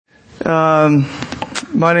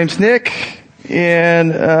My name's Nick, and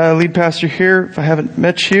lead pastor here. If I haven't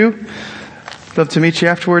met you, I'd love to meet you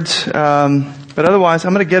afterwards. But otherwise,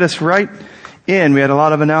 I'm going to get us right in. We had a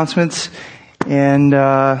lot of announcements, and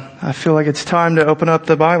I feel like it's time to open up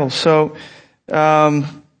the Bible. So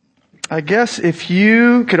I guess if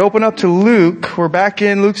you could open up to Luke. We're back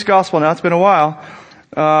in Luke's Gospel now. It's been a while.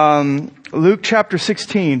 Luke chapter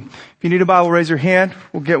 16. If you need a Bible, raise your hand.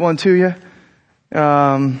 We'll get one to you.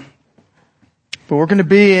 But we're going to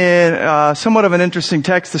be in somewhat of an interesting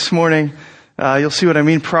text this morning. You'll see what I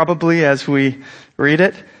mean probably as we read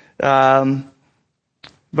it. But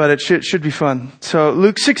it should be fun. So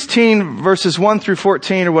Luke 16 verses 1 through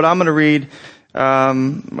 14 are what I'm going to read.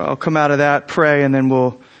 I'll come out of that, pray, and then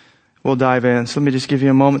we'll dive in. So let me just give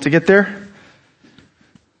you a moment to get there.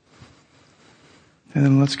 And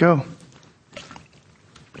then let's go.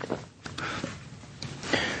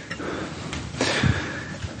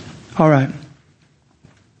 All right.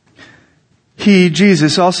 He,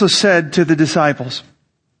 Jesus, also said to the disciples,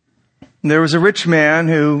 there was a rich man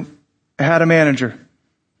who had a manager,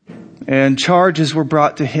 and charges were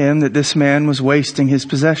brought to him that this man was wasting his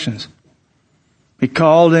possessions. He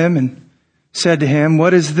called him and said to him,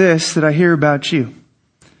 "What is this that I hear about you?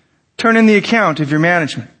 Turn in the account of your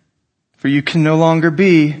management, for you can no longer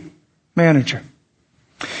be manager."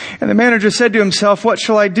 And the manager said to himself, "What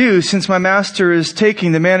shall I do, since my master is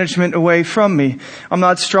taking the management away from me? I'm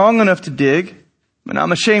not strong enough to dig, and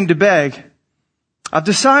I'm ashamed to beg. I've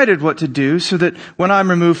decided what to do so that when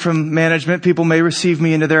I'm removed from management, people may receive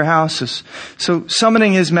me into their houses." So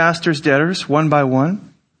summoning his master's debtors one by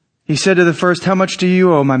one, he said to the first, "How much do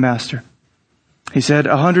you owe my master?" He said,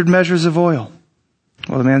 100 measures of oil.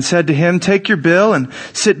 Well, the man said to him, "Take your bill and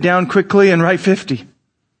sit down quickly and write 50.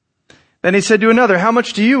 Then he said to another, "How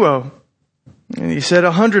much do you owe?" And he said,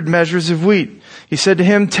 100 measures of wheat. He said to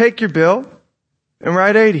him, "Take your bill and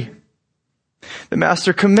write 80. The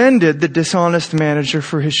master commended the dishonest manager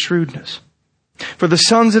for his shrewdness. For the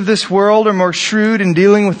sons of this world are more shrewd in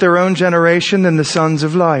dealing with their own generation than the sons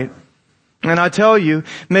of light. And I tell you,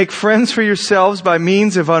 make friends for yourselves by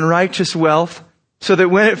means of unrighteous wealth, so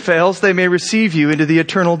that when it fails, they may receive you into the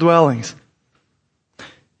eternal dwellings."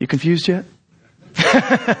 You confused yet?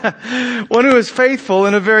 One who is faithful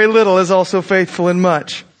in a very little is also faithful in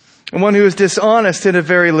much. And one who is dishonest in a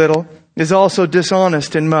very little is also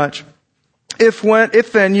dishonest in much. If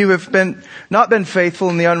then you have not been faithful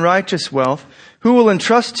in the unrighteous wealth, who will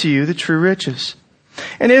entrust to you the true riches?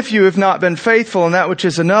 And if you have not been faithful in that which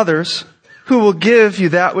is another's, who will give you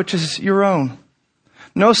that which is your own?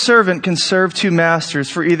 No servant can serve two masters,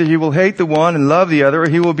 for either he will hate the one and love the other, or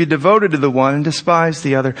he will be devoted to the one and despise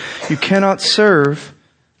the other. You cannot serve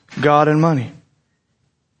God and money.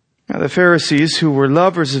 Now the Pharisees, who were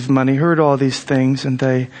lovers of money, heard all these things, and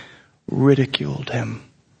they ridiculed him.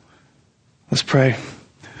 Let's pray.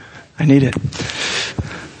 I need it.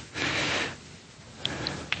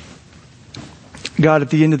 God, at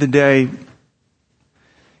the end of the day,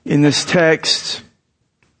 in this text,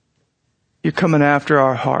 you're coming after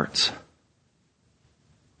our hearts.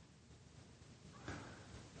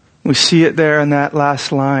 We see it there in that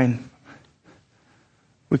last line.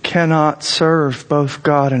 We cannot serve both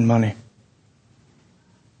God and money.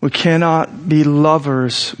 We cannot be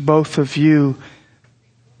lovers, both of you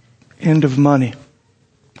and of money.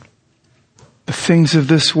 The things of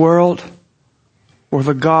this world or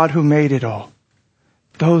the God who made it all.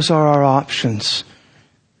 Those are our options.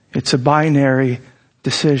 It's a binary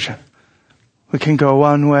decision. We can go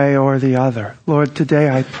one way or the other. Lord, today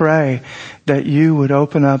I pray that you would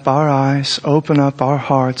open up our eyes, open up our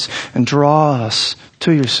hearts, and draw us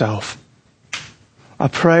to yourself. I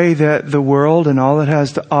pray that the world and all it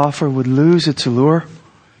has to offer would lose its allure.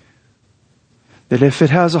 That if it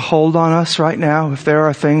has a hold on us right now, if there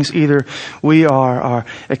are things either we are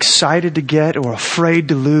excited to get or afraid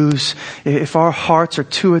to lose, if our hearts are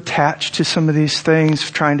too attached to some of these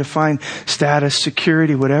things, trying to find status,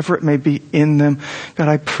 security, whatever it may be in them, God,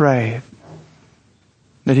 I pray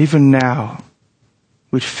that even now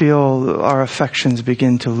we'd feel our affections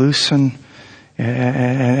begin to loosen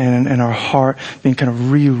and our heart being kind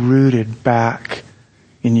of rerouted back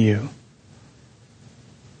in you.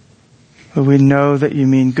 But we know that you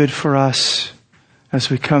mean good for us as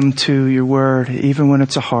we come to your word, even when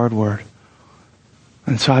it's a hard word.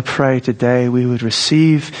 And so I pray today we would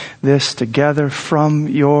receive this together from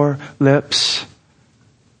your lips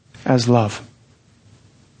as love,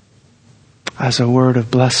 as a word of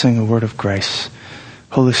blessing, a word of grace.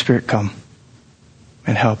 Holy Spirit, come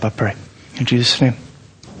and help, I pray. In Jesus' name,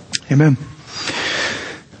 amen.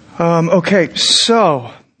 Okay,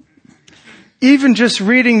 so even just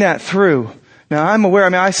reading that through. Now, I'm aware,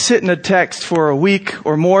 I sit in a text for a week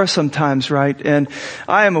or more sometimes, right? And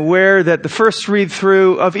I am aware that the first read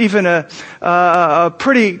through of even a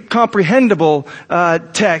pretty comprehensible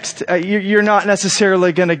text, you're not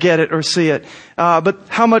necessarily going to get it or see it. But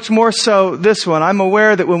how much more so this one? I'm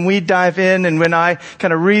aware that when we dive in and when I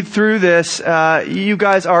kind of read through this, you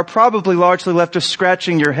guys are probably largely left just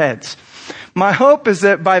scratching your heads. My hope is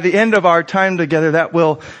that by the end of our time together, that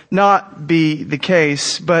will not be the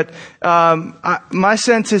case. But my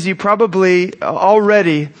sense is you probably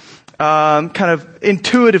already kind of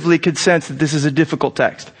intuitively could sense that this is a difficult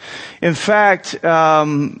text. In fact,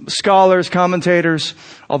 scholars, commentators,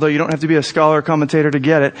 although you don't have to be a scholar or commentator to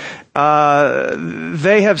get it,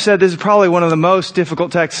 they have said this is probably one of the most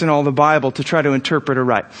difficult texts in all the Bible to try to interpret or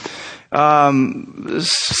write.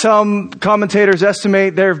 Some commentators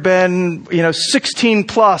estimate there have been, 16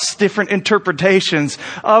 plus different interpretations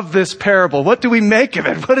of this parable. What do we make of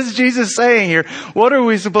it? What is Jesus saying here? What are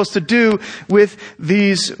we supposed to do with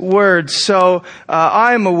these words? So,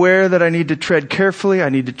 I am aware that I need to tread carefully. I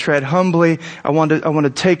need to tread humbly. I want to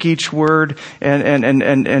take each word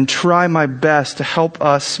and try my best to help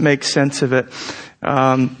us make sense of it.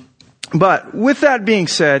 But with that being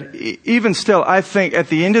said, even still, I think at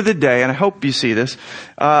the end of the day, and I hope you see this,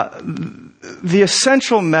 the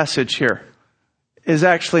essential message here is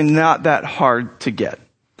actually not that hard to get.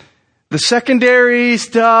 The secondary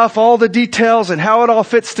stuff, all the details and how it all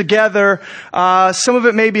fits together, some of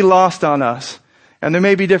it may be lost on us. And there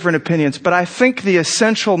may be different opinions, but I think the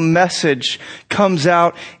essential message comes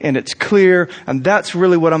out and it's clear, and that's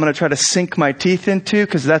really what I'm going to try to sink my teeth into,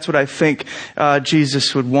 because that's what I think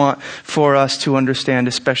Jesus would want for us to understand,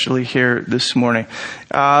 especially here this morning.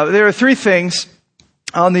 There are three things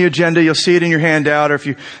on the agenda. You'll see it in your handout, or if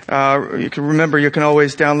you can remember, you can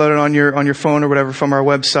always download it on your phone or whatever from our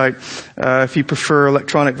website, if you prefer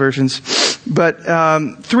electronic versions. But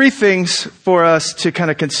three things for us to kind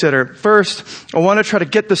of consider. First, I want to try to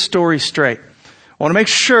get the story straight. I want to make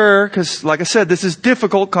sure, because like I said, this is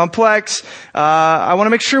difficult, complex. I want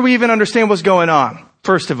to make sure we even understand what's going on.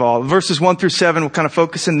 First of all, verses 1 through 7, we'll kind of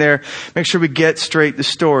focus in there, make sure we get straight the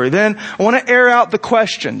story. Then I want to air out the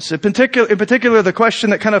questions. In particular, the question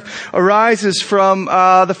that kind of arises from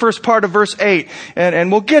the first part of verse 8.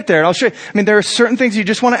 And we'll get there. And I'll show you. There are certain things you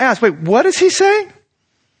just want to ask. Wait, what is he saying?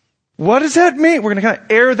 What does that mean? We're going to kind of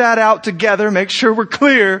air that out together, make sure we're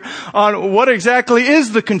clear on what exactly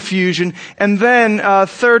is the confusion. And then,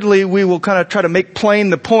 thirdly, we will kind of try to make plain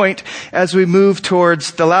the point as we move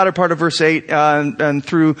towards the latter part of verse 8 and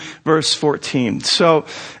through verse 14. So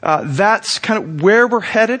that's kind of where we're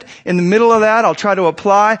headed. In the middle of that, I'll try to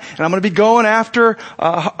apply, and I'm going to be going after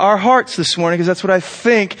our hearts this morning, because that's what I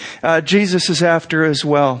think Jesus is after as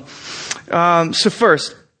well. So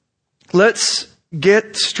first, let's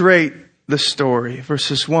get straight the story.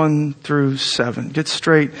 Verses 1 through 7. Get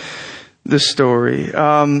straight the story.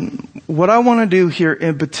 What I want to do here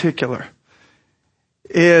in particular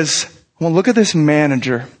is I want to look at this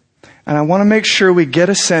manager, and I want to make sure we get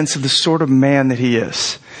a sense of the sort of man that he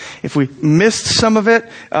is. If we missed some of it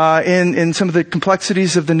in some of the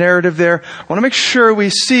complexities of the narrative there, I want to make sure we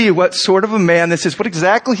see what sort of a man this is, what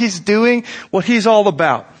exactly he's doing, what he's all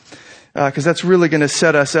about. Because that's really going to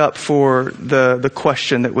set us up for the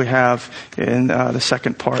question that we have in the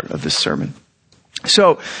second part of this sermon.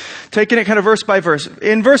 So, taking it kind of verse by verse.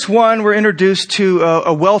 In verse 1, we're introduced to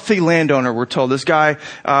a wealthy landowner, we're told. This guy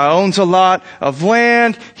owns a lot of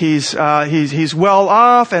land. He's well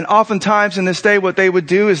off, and oftentimes in this day what they would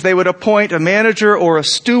do is they would appoint a manager or a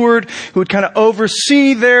steward who would kind of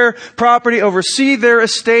oversee their property, oversee their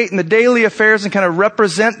estate and the daily affairs, and kind of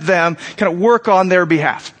represent them, kind of work on their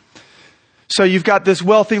behalf. So you've got this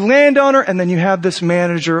wealthy landowner, and then you have this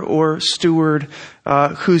manager or steward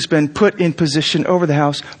who's been put in position over the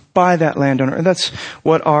house by that landowner. And that's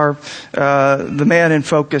what the man in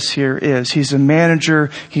focus here is. He's a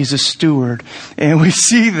manager, he's a steward. And we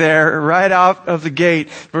see there, right out of the gate,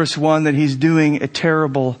 verse 1, that he's doing a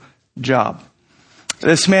terrible job.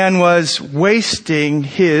 This man was wasting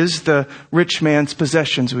the rich man's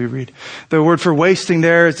possessions, we read. The word for wasting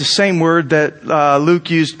there is the same word that Luke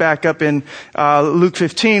used back up in Luke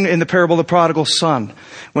 15 in the parable of the prodigal son.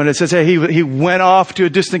 When it says, hey, he went off to a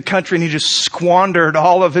distant country and he just squandered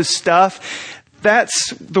all of his stuff.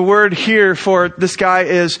 That's the word here for this guy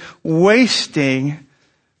is wasting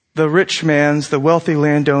the rich man's, the wealthy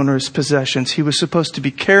landowner's possessions. He was supposed to be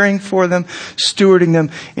caring for them, stewarding them,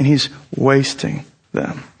 and he's wasting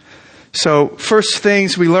them. So, first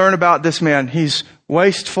things we learn about this man, he's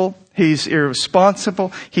wasteful, he's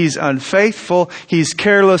irresponsible, he's unfaithful, he's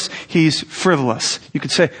careless, he's frivolous. You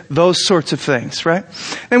could say those sorts of things, right?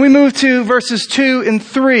 Then we move to verses 2 and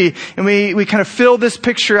 3, and we kind of fill this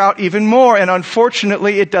picture out even more, and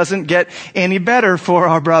unfortunately it doesn't get any better for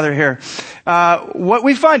our brother here. What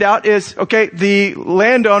we find out is, okay, the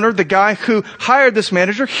landowner, the guy who hired this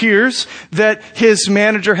manager, hears that his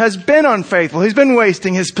manager has been unfaithful. He's been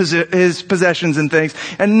wasting his possessions and things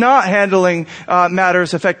and not handling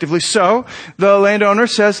matters effectively. So the landowner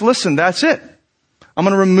says, listen, that's it. I'm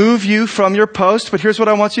going to remove you from your post, but here's what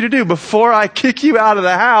I want you to do. Before I kick you out of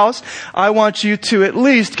the house, I want you to at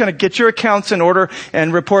least kind of get your accounts in order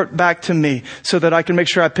and report back to me so that I can make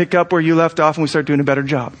sure I pick up where you left off and we start doing a better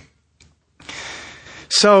job.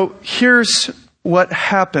 So here's what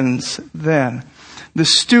happens then. The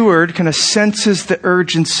steward kind of senses the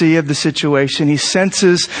urgency of the situation. He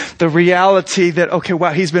senses the reality that, okay,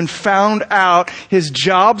 wow, he's been found out. His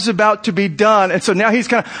job's about to be done. And so now he's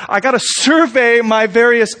kind of, I got to survey my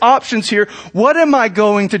various options here. What am I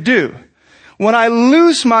going to do? When I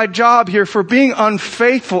lose my job here for being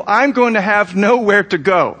unfaithful, I'm going to have nowhere to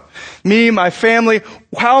go. Me, my family,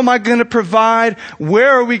 how am I going to provide?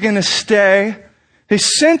 Where are we going to stay? He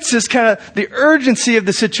senses kind of the urgency of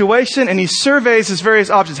the situation, and he surveys his various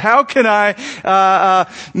options. How can I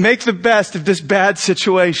make the best of this bad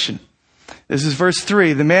situation? This is verse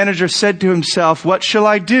 3. The manager said to himself, what shall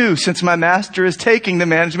I do since my master is taking the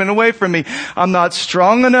management away from me? I'm not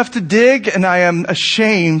strong enough to dig, and I am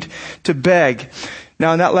ashamed to beg.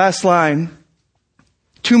 Now, in that last line,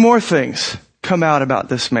 two more things come out about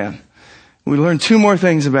this man. We learn two more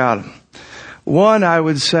things about him. One, I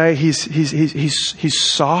would say he's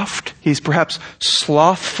soft. He's perhaps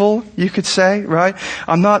slothful, you could say, right?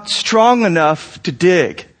 I'm not strong enough to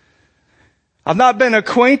dig. I've not been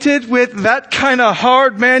acquainted with that kind of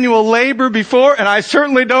hard manual labor before, and I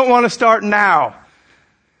certainly don't want to start now.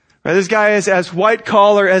 Right? This guy is as white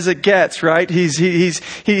collar as it gets, right?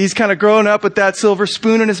 He's kind of grown up with that silver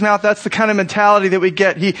spoon in his mouth. That's the kind of mentality that we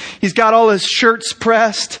get. He's got all his shirts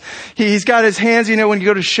pressed. He's got his hands, when you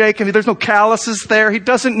go to shake him, there's no calluses there. He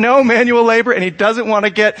doesn't know manual labor and he doesn't want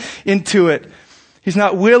to get into it. He's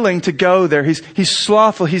not willing to go there. He's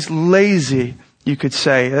slothful. He's lazy, you could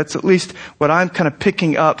say. That's at least what I'm kind of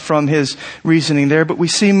picking up from his reasoning there. But we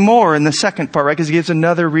see more in the second part, right? Because he gives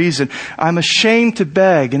another reason. I'm ashamed to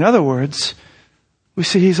beg. In other words, we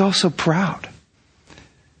see he's also proud.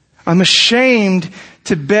 I'm ashamed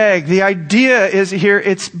to beg. The idea is here,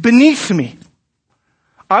 it's beneath me.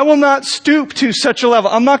 I will not stoop to such a level.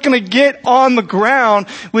 I'm not going to get on the ground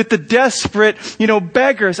with the desperate,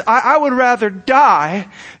 beggars. I would rather die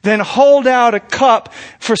than hold out a cup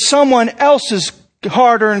for someone else's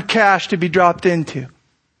hard-earned cash to be dropped into.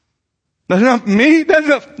 That's not me.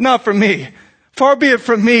 That's not for me. Far be it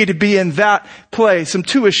from me to be in that place. I'm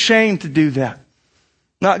too ashamed to do that.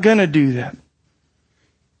 Not going to do that.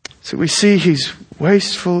 So we see he's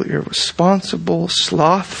wasteful, irresponsible,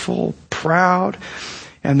 slothful, proud.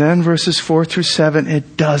 And then verses 4 through 7,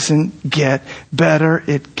 it doesn't get better,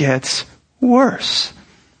 it gets worse.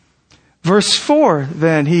 Verse 4,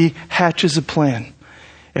 then, he hatches a plan.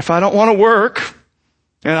 If I don't want to work,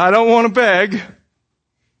 and I don't want to beg,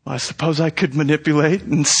 well, I suppose I could manipulate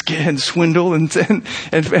and swindle and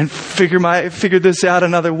figure this out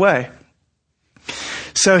another way.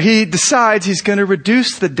 So he decides he's going to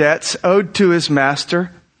reduce the debts owed to his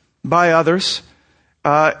master by others,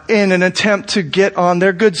 in an attempt to get on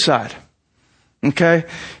their good side. Okay?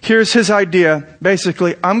 Here's his idea.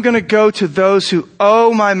 Basically, I'm going to go to those who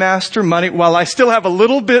owe my master money while I still have a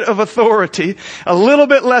little bit of authority, a little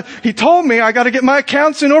bit left. He told me I got to get my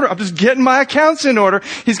accounts in order. I'm just getting my accounts in order.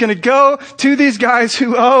 He's going to go to these guys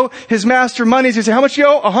who owe his master money. He's going to say, how much you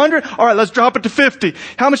owe? 100? All right, let's drop it to 50.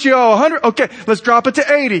 How much you owe? 100? Okay, let's drop it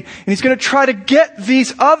to 80. And he's going to try to get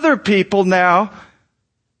these other people now,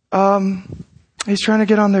 he's trying to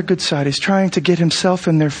get on their good side. He's trying to get himself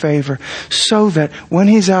in their favor so that when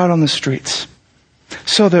he's out on the streets,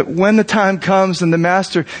 so that when the time comes and the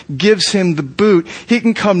master gives him the boot, he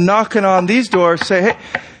can come knocking on these doors, say, hey,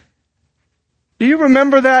 do you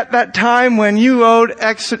remember that time when you owed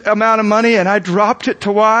X amount of money and I dropped it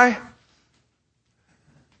to Y?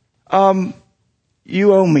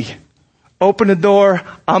 You owe me. Open the door,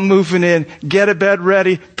 I'm moving in, get a bed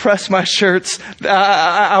ready, press my shirts,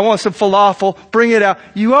 I want some falafel, bring it out.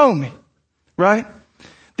 You owe me, right?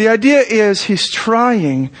 The idea is he's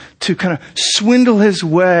trying to kind of swindle his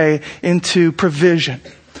way into provision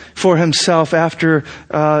for himself after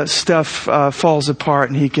stuff falls apart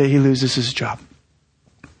and he loses his job.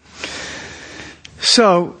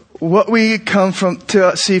 So what we come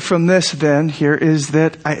to see from this then here is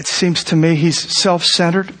that it seems to me he's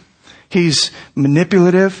self-centered. He's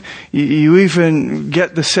manipulative. You even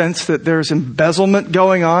get the sense that there's embezzlement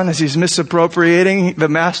going on as he's misappropriating the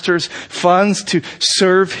master's funds to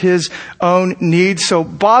serve his own needs. So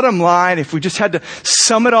bottom line, if we just had to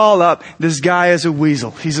sum it all up, this guy is a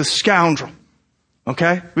weasel. He's a scoundrel.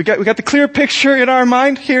 Okay? We got the clear picture in our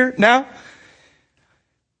mind here now.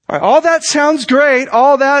 All right, all that sounds great.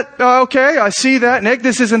 All that, okay, I see that. Nick,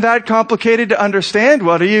 this isn't that complicated to understand.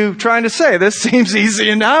 What are you trying to say? This seems easy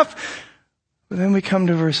enough. But then we come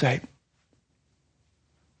to verse 8.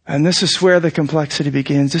 And this is where the complexity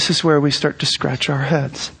begins. This is where we start to scratch our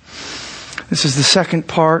heads. This is the second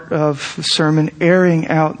part of the sermon, airing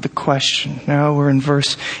out the question. Now we're in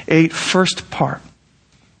verse 8, first part.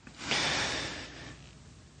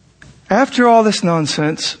 After all this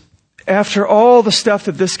nonsense, after all the stuff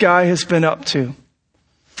that this guy has been up to,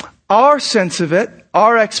 our sense of it,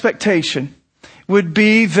 our expectation, would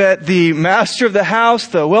be that the master of the house,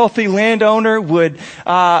 the wealthy landowner, would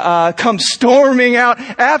come storming out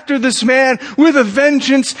after this man with a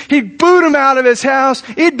vengeance. He'd boot him out of his house.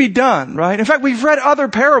 It'd be done, right? In fact, we've read other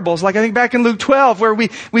parables, like I think back in Luke 12, where we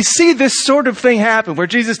see this sort of thing happen, where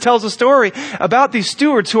Jesus tells a story about these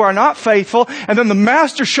stewards who are not faithful, and then the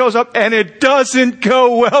master shows up, and it doesn't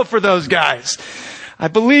go well for those guys. I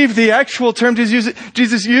believe the actual term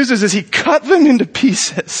Jesus uses is he cut them into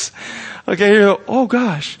pieces. Okay, you go, oh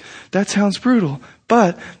gosh, that sounds brutal.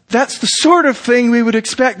 But that's the sort of thing we would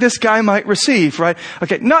expect this guy might receive, right?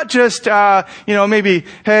 Okay, not just, maybe,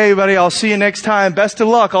 hey buddy, I'll see you next time. Best of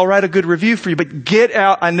luck. I'll write a good review for you. But get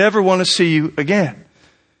out. I never want to see you again.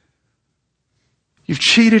 You've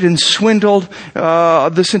cheated and swindled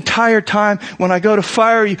this entire time. When I go to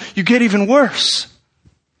fire you, you get even worse.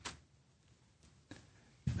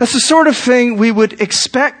 That's the sort of thing we would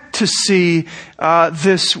expect to see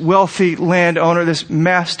this wealthy landowner, this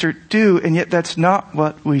master do, and yet that's not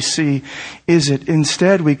what we see, is it?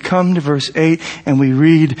 Instead, we come to verse 8 and we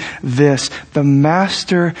read this. The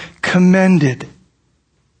master commended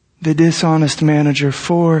the dishonest manager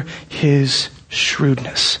for his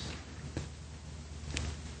shrewdness.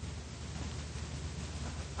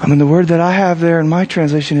 The word that I have there in my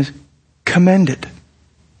translation is commended.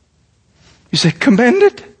 You say,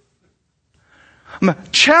 commended?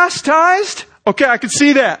 Chastised? Okay, I can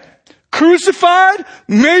see that. Crucified?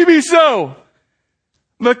 Maybe so.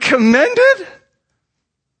 But commended?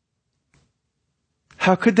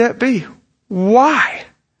 How could that be? Why?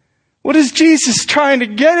 What is Jesus trying to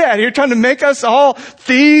get at here? Trying to make us all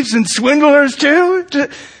thieves and swindlers too?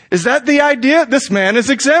 Is that the idea? This man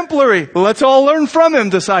is exemplary. Let's all learn from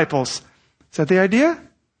him, disciples. Is that the idea?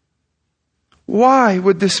 Why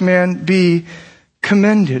would this man be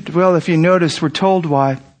commended? Well, if you notice, we're told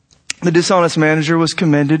why. The dishonest manager was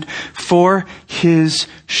commended for his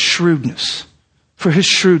shrewdness. For his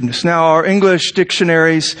shrewdness. Now, our English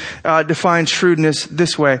dictionaries define shrewdness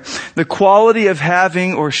this way. The quality of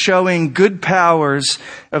having or showing good powers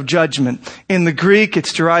of judgment. In the Greek,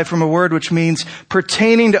 it's derived from a word which means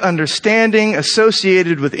pertaining to understanding,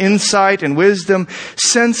 associated with insight and wisdom,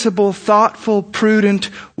 sensible, thoughtful,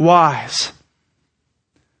 prudent, wise.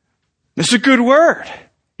 It's a good word.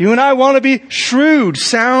 You and I want to be shrewd,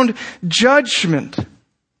 sound judgment,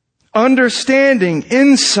 understanding,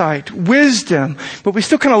 insight, wisdom. But we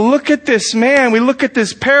still kind of look at this man, we look at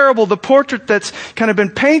this parable, the portrait that's kind of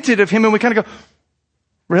been painted of him, and we kind of go,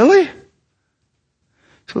 really?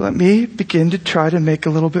 So let me begin to try to make a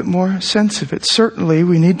little bit more sense of it. Certainly,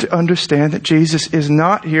 we need to understand that Jesus is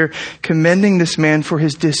not here commending this man for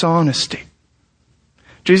his dishonesty.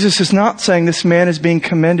 Jesus is not saying this man is being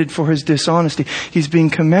commended for his dishonesty. He's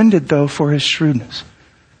being commended, though, for his shrewdness.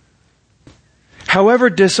 However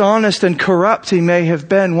dishonest and corrupt he may have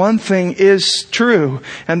been, one thing is true,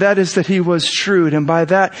 and that is that he was shrewd. And by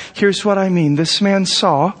that, here's what I mean. This man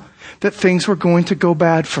saw that things were going to go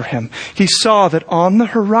bad for him. He saw that on the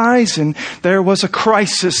horizon, there was a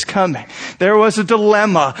crisis coming. There was a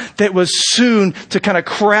dilemma that was soon to kind of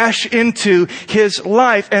crash into his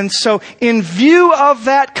life. And so in view of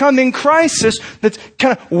that coming crisis that's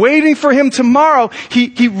kind of waiting for him tomorrow,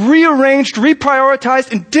 he rearranged,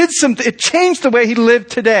 reprioritized, and did something. It changed the way he lived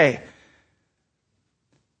today.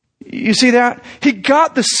 You see that? He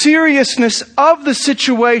got the seriousness of the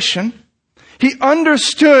situation. He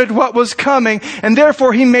understood what was coming, and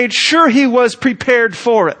therefore he made sure he was prepared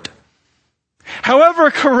for it.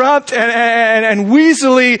 However corrupt and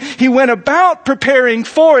weaselly he went about preparing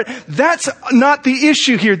for it, that's not the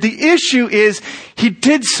issue here. The issue is he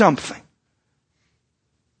did something.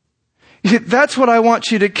 That's what I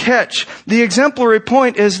want you to catch. The exemplary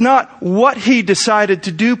point is not what he decided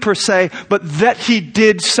to do per se, but that he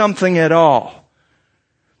did something at all.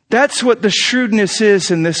 That's what the shrewdness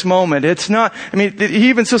is in this moment. It's not, he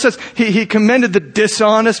even still says, he commended the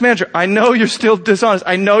dishonest manager. I know you're still dishonest.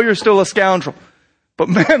 I know you're still a scoundrel. But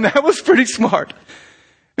man, that was pretty smart.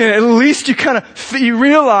 And at least you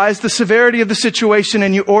realize the severity of the situation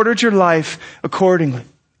and you ordered your life accordingly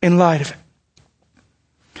in light of it.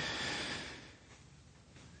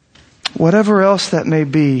 Whatever else that may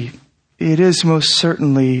be, it is most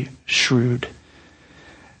certainly shrewd.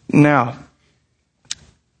 Now,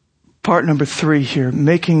 part number 3 here,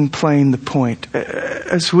 making plain the point.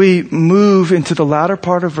 As we move into the latter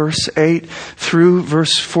part of verse 8 through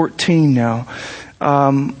verse 14 now,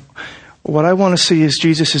 what I want to see is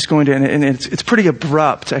Jesus is going to, and it's pretty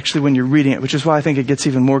abrupt actually when you're reading it, which is why I think it gets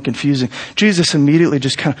even more confusing. Jesus immediately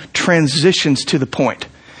just kind of transitions to the point.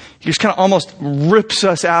 He just kind of almost rips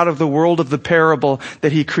us out of the world of the parable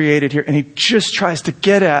that he created here, and he just tries to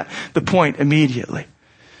get at the point immediately.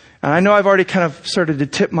 And I know I've already kind of started to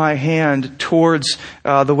tip my hand towards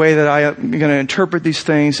the way that I am going to interpret these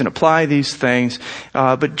things and apply these things.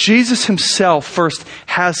 But Jesus himself first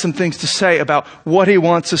has some things to say about what he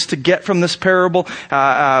wants us to get from this parable,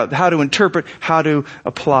 how to interpret, how to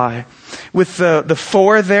apply. With the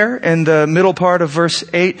for there in the middle part of verse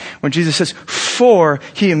 8, when Jesus says for,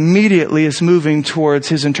 he immediately is moving towards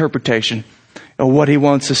his interpretation of what he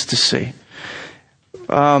wants us to see.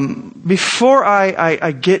 Before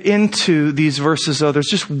I get into these verses, though, there's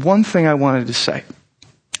just one thing I wanted to say.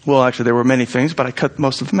 Well, actually, there were many things, but I cut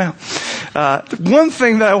most of them out. One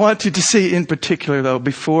thing that I want you to see in particular, though,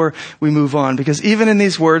 before we move on, because even in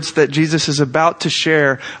these words that Jesus is about to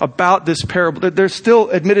share about this parable, they're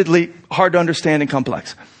still admittedly hard to understand and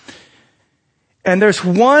complex. And there's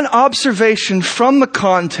one observation from the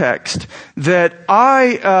context that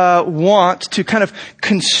I want to kind of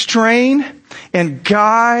constrain and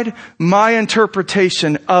guide my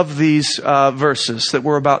interpretation of these verses that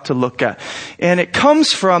we're about to look at. And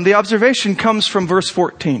the observation comes from verse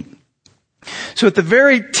 14. So at the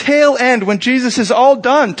very tail end, when Jesus is all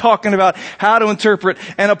done talking about how to interpret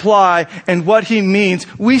and apply and what he means,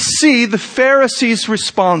 we see the Pharisees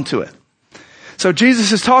respond to it. So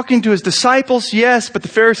Jesus is talking to his disciples, yes, but the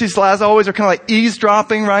Pharisees, as always, are kind of like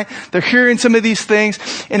eavesdropping, right? They're hearing some of these things.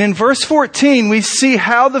 And in verse 14, we see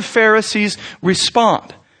how the Pharisees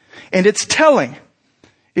respond. And it's telling.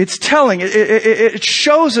 It's telling. It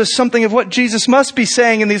shows us something of what Jesus must be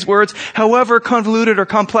saying in these words, however convoluted or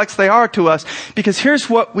complex they are to us. Because here's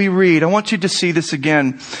what we read. I want you to see this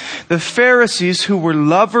again. The Pharisees who were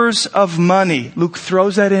lovers of money. Luke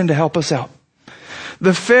throws that in to help us out.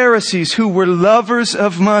 The Pharisees who were lovers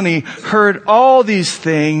of money heard all these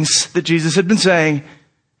things that Jesus had been saying,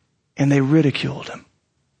 and they ridiculed him.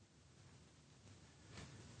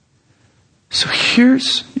 So you're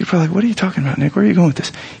probably like, what are you talking about, Nick? Where are you going with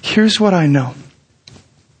this? Here's what I know.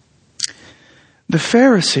 The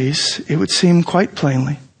Pharisees, it would seem quite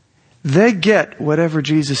plainly, they get whatever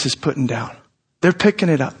Jesus is putting down. They're picking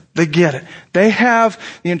it up. They get it. They have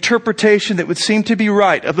the interpretation that would seem to be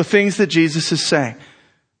right of the things that Jesus is saying.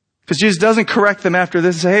 Because Jesus doesn't correct them after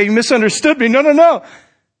this and say, hey, you misunderstood me. No.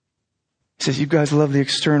 He says, you guys love the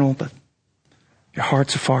external, but your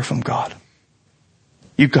hearts are far from God.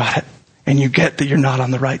 You got it. And you get that you're not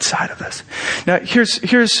on the right side of this. Now,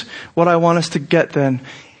 here's what I want us to get then.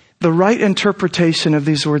 The right interpretation of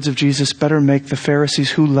these words of Jesus better make the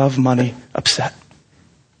Pharisees who love money upset.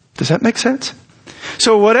 Does that make sense?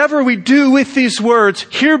 So whatever we do with these words,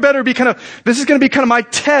 this is going to be kind of my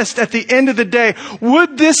test at the end of the day.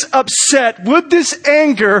 Would this upset, would this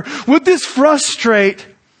anger, would this frustrate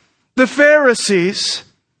the Pharisees?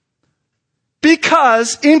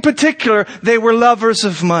 Because, in particular, they were lovers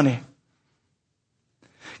of money.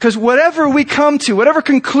 Because whatever we come to, whatever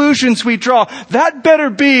conclusions we draw, that better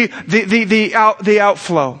be the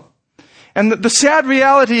outflow. And the sad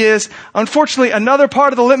reality is, unfortunately, another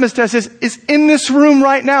part of the litmus test is in this room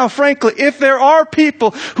right now, frankly. If there are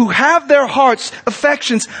people who have their hearts,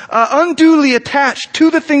 affections, unduly attached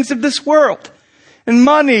to the things of this world, and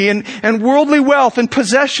money and worldly wealth and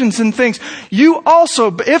possessions and things, you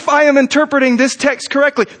also, if I am interpreting this text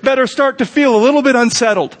correctly, better start to feel a little bit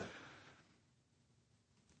unsettled.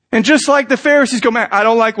 And just like the Pharisees go, man, I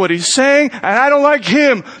don't like what he's saying, and I don't like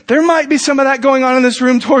him. There might be some of that going on in this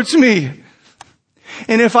room towards me.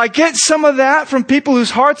 And if I get some of that from people whose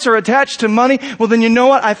hearts are attached to money, well then you know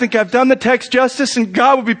what? I think I've done the text justice and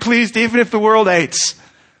God will be pleased even if the world hates.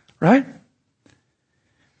 Right?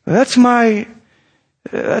 That's my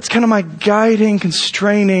That's kind of my guiding,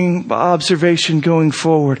 constraining observation going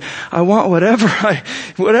forward. I want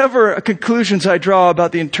whatever conclusions I draw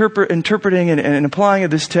about the interpreting and applying of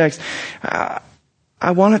this text,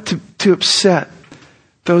 I want it to upset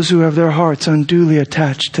those who have their hearts unduly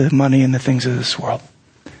attached to money and the things of this world.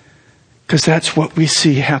 Because that's what we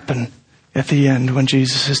see happen at the end when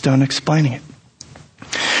Jesus is done explaining it.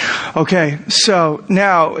 Okay, so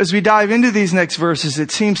now as we dive into these next verses, it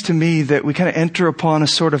seems to me that we kind of enter upon a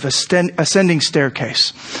sort of ascending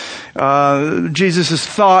staircase. Jesus'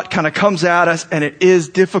 thought kind of comes at us, and it is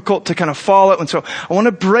difficult to kind of follow it. And so I want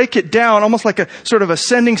to break it down almost like a sort of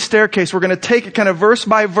ascending staircase. We're going to take it kind of verse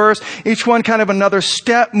by verse, each one kind of another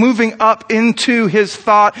step, moving up into his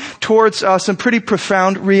thought towards some pretty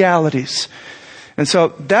profound realities. And so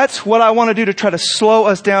that's what I want to do to try to slow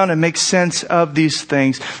us down and make sense of these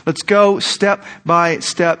things. Let's go step by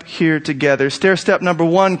step here together. Stair step number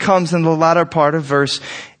 1 comes in the latter part of verse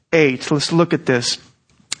 8. Let's look at this.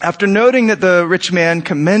 After noting that the rich man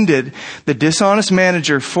commended the dishonest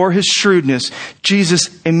manager for his shrewdness,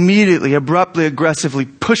 Jesus immediately, abruptly, aggressively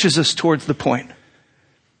pushes us towards the point.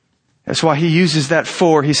 That's why he uses that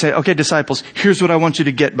for. He said, okay, disciples, here's what I want you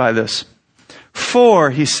to get by this.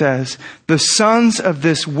 For, he says, the sons of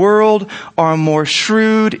this world are more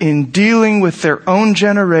shrewd in dealing with their own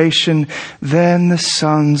generation than the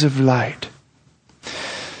sons of light.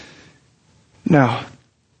 Now,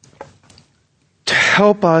 to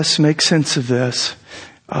help us make sense of this,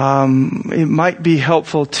 it might be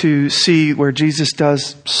helpful to see where Jesus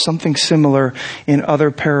does something similar in other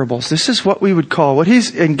parables. This is what we would call, what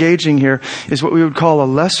he's engaging here is what we would call a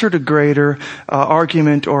lesser to greater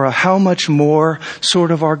argument, or a how much more sort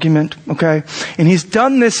of argument, okay? And he's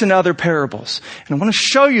done this in other parables. And I want to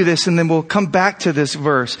show you this, and then we'll come back to this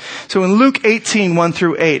verse. So in Luke 18, 1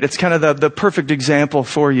 through 8, it's kind of the perfect example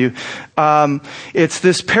for you. It's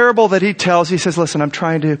this parable that he tells. He says, listen,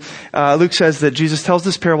 Luke says that Jesus tells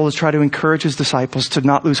this parable to try to encourage his disciples to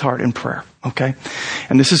not lose heart in prayer. Okay?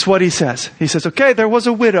 And this is what he says. He says, okay, there was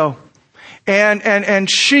a widow. And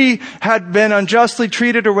she had been unjustly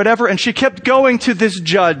treated or whatever, and she kept going to this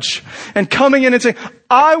judge and coming in and saying,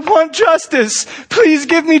 I want justice. Please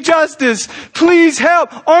give me justice. Please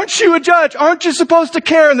help. Aren't you a judge? Aren't you supposed to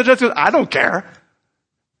care? And the judge goes, I don't care.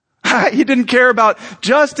 He didn't care about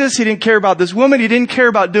justice. He didn't care about this woman. He didn't care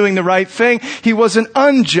about doing the right thing. He was an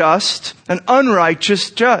unjust, an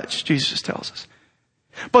unrighteous judge, Jesus tells us.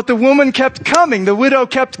 But the woman kept coming. The widow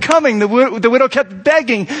kept coming. The widow kept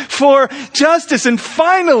begging for justice. And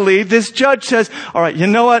finally, this judge says, all right, you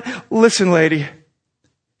know what? Listen, lady,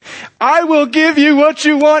 I will give you what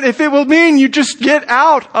you want if it will mean you just get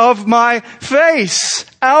out of my face,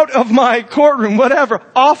 out of my courtroom, whatever,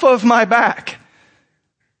 off of my back.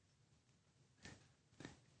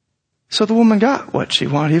 So the woman got what she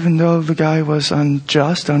wanted, even though the guy was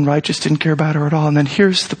unjust, unrighteous, didn't care about her at all. And then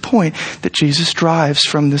here's the point that Jesus drives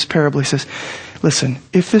from this parable. He says, listen,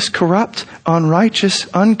 if this corrupt, unrighteous,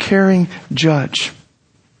 uncaring judge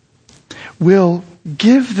will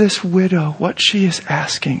give this widow what she is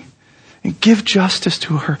asking and give justice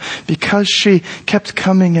to her because she kept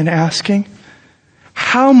coming and asking,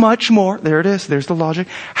 how much more, there it is, there's the logic,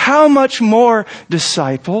 how much more,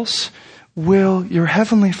 disciples, will your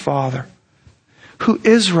heavenly Father, who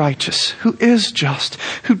is righteous, who is just,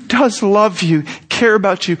 who does love you, care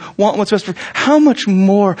about you, want what's best for you, how much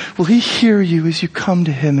more will he hear you as you come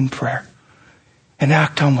to him in prayer and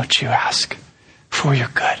act on what you ask for your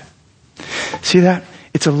good? See that?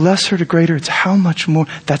 It's a lesser to greater. It's how much more.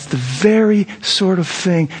 That's the very sort of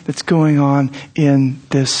thing that's going on in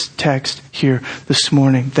this text here this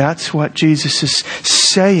morning. That's what Jesus is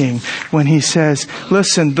saying when he says,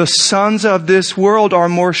 listen, the sons of this world are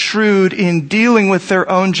more shrewd in dealing with their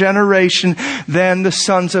own generation than the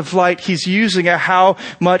sons of light. He's using a how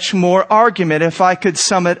much more argument. If I could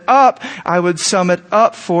sum it up, I would sum it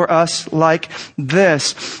up for us like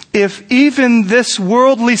this. If even this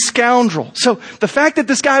worldly scoundrel, so the fact that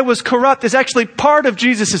this guy was corrupt is actually part of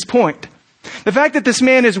Jesus' point. The fact that this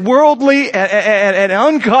man is worldly and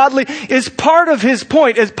ungodly is part of his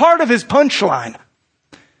point, is part of his punchline.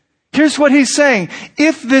 Here's what he's saying.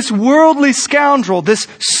 If this worldly scoundrel, this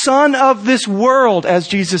son of this world, as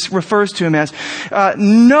Jesus refers to him as,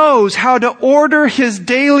 knows how to order his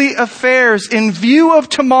daily affairs in view of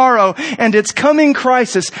tomorrow and its coming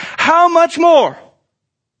crisis, how much more?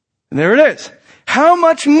 And there it is. How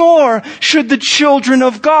much more should the children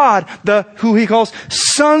of God, who he calls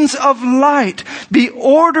sons of light, be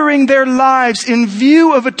ordering their lives in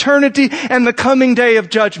view of eternity and the coming day of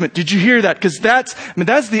judgment? Did you hear that? Because that's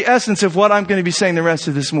the essence of what I'm going to be saying the rest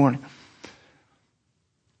of this morning.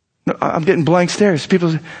 I'm getting blank stares.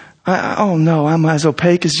 People say, oh no, I'm as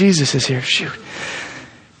opaque as Jesus is here. Shoot.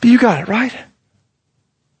 But you got it, right?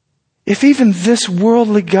 If even this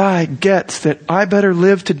worldly guy gets that I better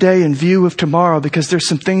live today in view of tomorrow because there's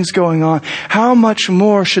some things going on, how much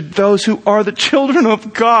more should those who are the children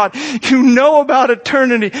of God, who know about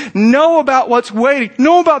eternity, know about what's waiting,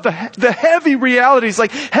 know about the heavy realities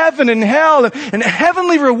like heaven and hell and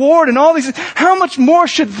heavenly reward and all these things, how much more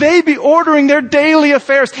should they be ordering their daily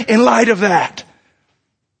affairs in light of that?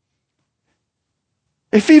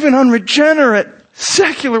 If even unregenerate,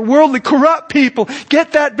 secular, worldly, corrupt people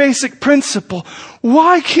get that basic principle,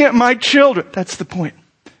 why can't my children? That's the point.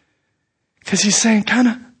 Because he's saying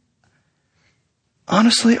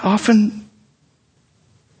honestly, often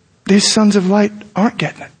these sons of light aren't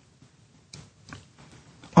getting it.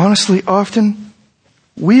 Honestly, often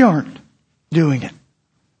we aren't doing it.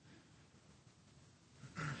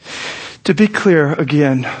 To be clear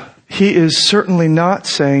again, he is certainly not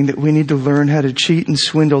saying that we need to learn how to cheat and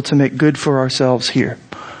swindle to make good for ourselves here.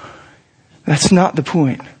 That's not the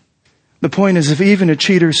point. The point is, if even a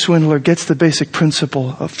cheater, swindler gets the basic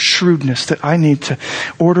principle of shrewdness that I need to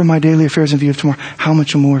order my daily affairs in view of tomorrow, how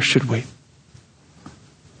much more should we?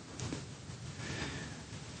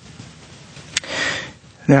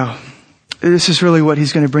 Now, this is really what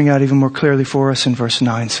he's going to bring out even more clearly for us in verse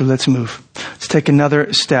 9. So let's move. Let's take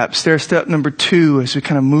another step. Stair step number 2 as we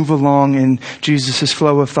kind of move along in Jesus'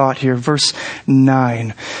 flow of thought here. Verse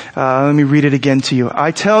 9. Let me read it again to you. I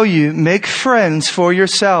tell you, make friends for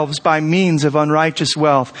yourselves by means of unrighteous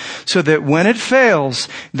wealth, so that when it fails,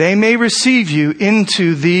 they may receive you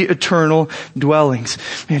into the eternal dwellings.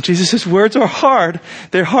 Man, Jesus' words are hard.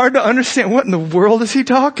 They're hard to understand. What in the world is he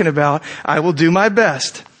talking about? I will do my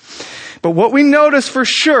best. But what we notice for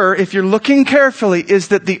sure, if you're looking carefully, is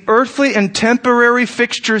that the earthly and temporary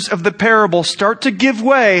fixtures of the parable start to give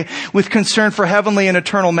way with concern for heavenly and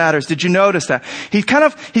eternal matters. Did you notice that? He's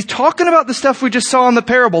talking about the stuff we just saw in the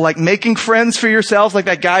parable, like making friends for yourselves, like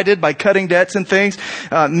that guy did by cutting debts and things.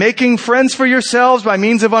 Making friends for yourselves by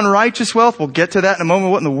means of unrighteous wealth. We'll get to that in a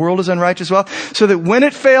moment. What in the world is unrighteous wealth? So that when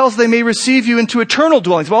it fails, they may receive you into eternal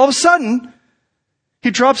dwellings. Well, all of a sudden,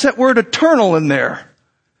 he drops that word eternal in there.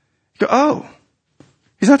 Oh,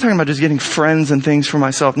 he's not talking about just getting friends and things for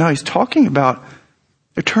myself. No, he's talking about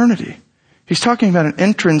eternity. He's talking about an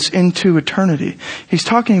entrance into eternity. He's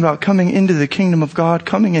talking about coming into the kingdom of God,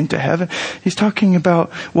 coming into heaven. He's talking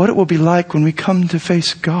about what it will be like when we come to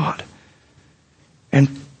face God. And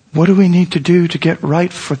what do we need to do to get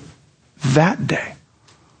right for that day?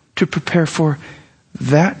 To prepare for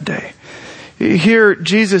that day. Here,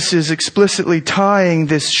 Jesus is explicitly tying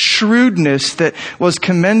this shrewdness that was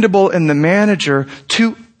commendable in the manager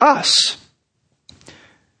to us.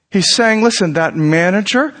 He's saying, listen, that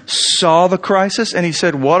manager saw the crisis and he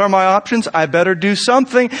said, what are my options? I better do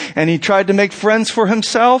something. And he tried to make friends for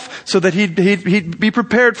himself so that he'd be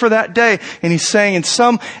prepared for that day. And he's saying in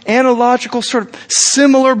some analogical sort of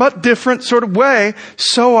similar but different sort of way,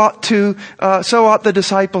 so ought the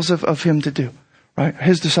disciples of him to do, right?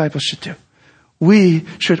 His disciples should do. We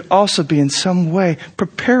should also be in some way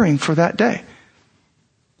preparing for that day.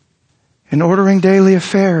 And ordering daily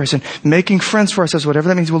affairs and making friends for ourselves, whatever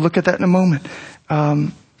that means. We'll look at that in a moment.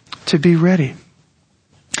 To be ready.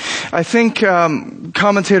 I think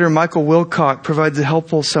commentator Michael Wilcock provides a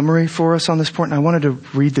helpful summary for us on this point. And I wanted to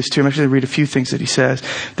read this to him. I'm actually going to read a few things that he says.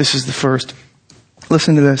 This is the first.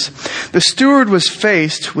 Listen to this. The steward was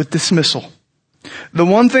faced with dismissal. The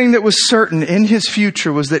one thing that was certain in his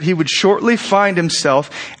future was that he would shortly find himself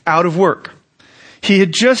out of work. He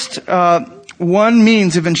had just one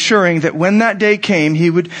means of ensuring that when that day came, he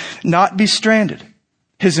would not be stranded.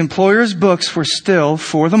 His employer's books were still,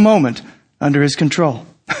 for the moment, under his control.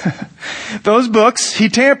 Those books he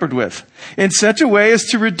tampered with in such a way as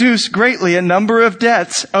to reduce greatly a number of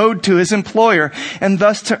debts owed to his employer, and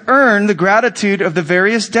thus to earn the gratitude of the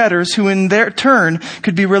various debtors who in their turn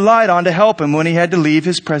could be relied on to help him when he had to leave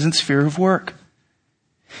his present sphere of work.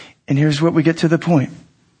 And here's what we get to the point.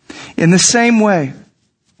 In the same way,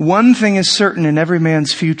 one thing is certain in every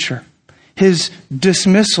man's future: his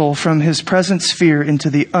dismissal from his present sphere into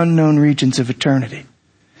the unknown regions of eternity.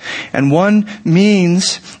 And one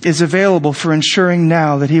means is available for ensuring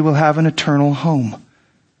now that he will have an eternal home.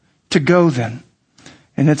 To go then.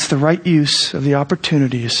 And it's the right use of the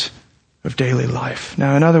opportunities of daily life.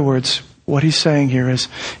 Now, in other words, what he's saying here is,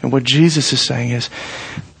 and what Jesus is saying is,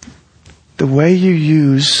 the way you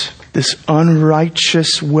use this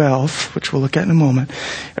unrighteous wealth, which we'll look at in a moment,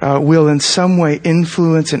 will in some way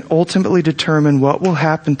influence and ultimately determine what will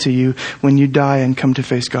happen to you when you die and come to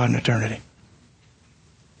face God in eternity.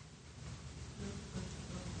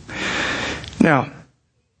 Now,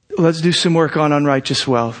 let's do some work on unrighteous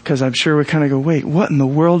wealth, because I'm sure we kind of go, wait, what in the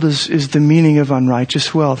world is the meaning of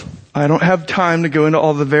unrighteous wealth? I don't have time to go into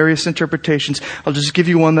all the various interpretations. I'll just give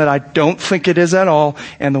you one that I don't think it is at all,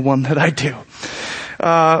 and the one that I do.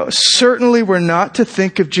 Certainly we're not to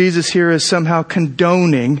think of Jesus here as somehow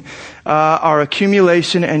condoning our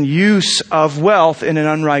accumulation and use of wealth in an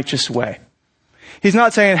unrighteous way. He's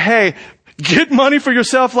not saying, hey, get money for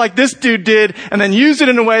yourself like this dude did, and then use it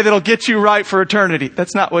in a way that'll get you right for eternity.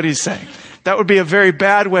 That's not what he's saying. That would be a very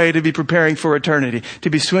bad way to be preparing for eternity, to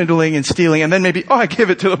be swindling and stealing, and then maybe, I give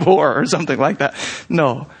it to the poor or something like that.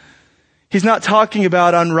 No. He's not talking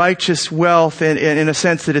about unrighteous wealth in a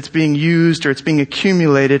sense that it's being used or it's being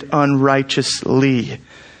accumulated unrighteously.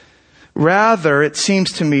 Rather, it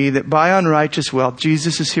seems to me that by unrighteous wealth,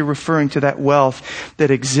 Jesus is here referring to that wealth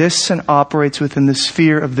that exists and operates within the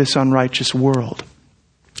sphere of this unrighteous world.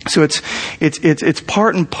 So it's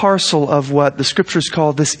part and parcel of what the scriptures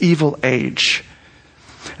call this evil age.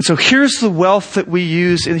 And so here's the wealth that we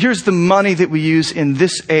use, and here's the money that we use in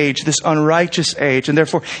this age, this unrighteous age. And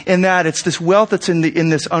therefore, in that, it's this wealth that's in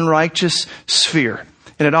this unrighteous sphere.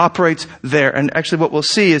 And it operates there. And actually what we'll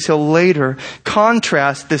see is he'll later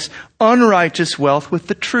contrast this unrighteous wealth with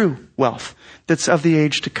the true wealth that's of the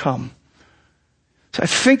age to come. So I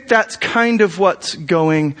think that's kind of what's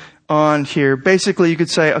going on here. Basically, you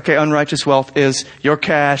could say, okay, unrighteous wealth is your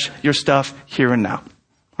cash, your stuff, here and now.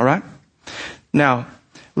 All right? Now,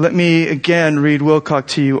 let me again read Wilcock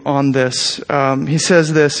to you on this. He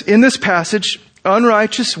says this, in this passage,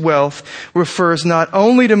 unrighteous wealth refers not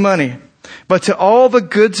only to money, but to all the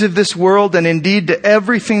goods of this world, and indeed to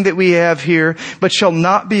everything that we have here, but shall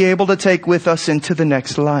not be able to take with us into the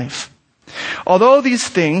next life. Although these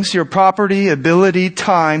things, your property, ability,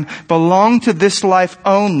 time, belong to this life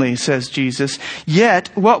only, says Jesus, yet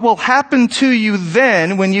what will happen to you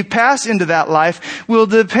then when you pass into that life will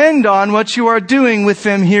depend on what you are doing with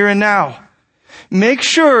them here and now. Make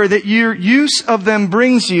sure that your use of them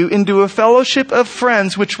brings you into a fellowship of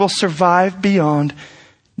friends which will survive beyond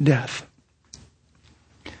death.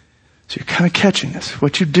 So you're kind of catching this.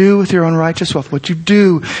 What you do with your unrighteous wealth, what you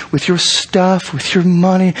do with your stuff, with your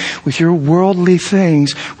money, with your worldly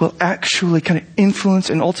things will actually kind of influence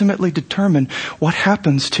and ultimately determine what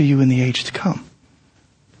happens to you in the age to come.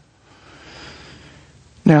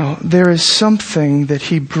 Now, there is something that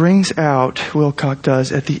he brings out, Wilcock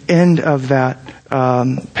does, at the end of that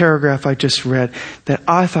paragraph I just read that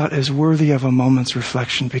I thought is worthy of a moment's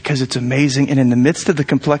reflection because it's amazing. And in the midst of the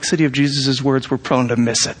complexity of Jesus' words, we're prone to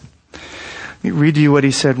miss it. Let me read to you what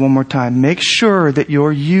he said one more time. Make sure that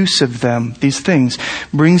your use of them, these things,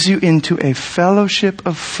 brings you into a fellowship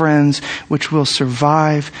of friends which will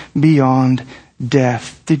survive beyond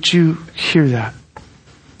death. Did you hear that?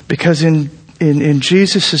 Because in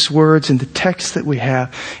Jesus' words, in the text that we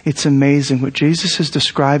have, it's amazing what Jesus is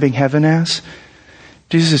describing heaven as.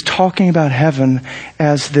 Jesus is talking about heaven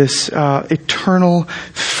as this eternal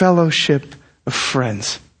fellowship of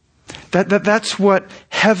friends. That's what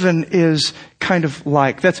heaven is kind of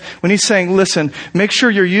like. That's when he's saying, listen, make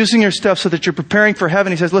sure you're using your stuff so that you're preparing for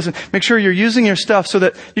heaven. He says, listen, make sure you're using your stuff so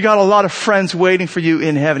that you got a lot of friends waiting for you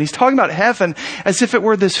in heaven. He's talking about heaven as if it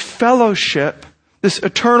were this fellowship, this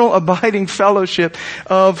eternal abiding fellowship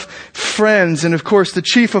of friends. And of course, the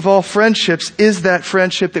chief of all friendships is that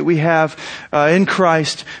friendship that we have in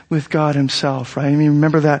Christ with God himself, right? I mean,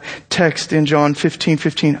 remember that text in John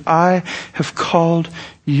 15:15. I have called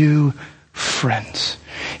you friends.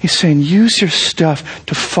 He's saying use your stuff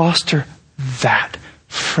to foster that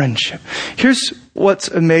friendship. Here's what's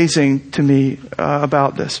amazing to me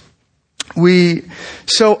about this. We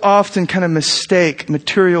so often kind of mistake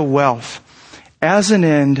material wealth as an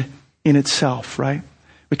end in itself, right?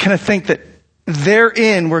 We kind of think that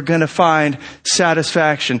therein we're going to find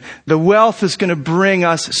satisfaction. The wealth is going to bring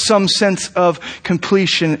us some sense of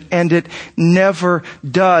completion, and it never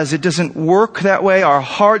does. It doesn't work that way. Our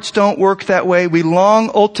hearts don't work that way. We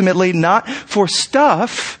long ultimately not for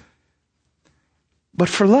stuff, but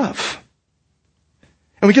for love.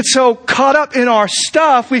 And we get so caught up in our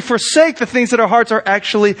stuff, we forsake the things that our hearts are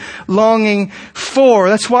actually longing for.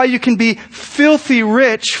 That's why you can be filthy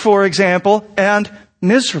rich, for example, and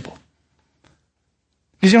miserable.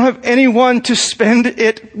 Because you don't have anyone to spend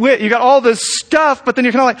it with. You got all this stuff, but then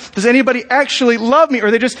you're kind of like, does anybody actually love me? Or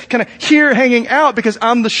are they just kind of here hanging out because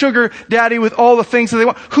I'm the sugar daddy with all the things that they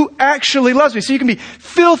want? Who actually loves me? So you can be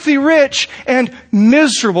filthy rich and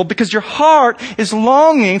miserable because your heart is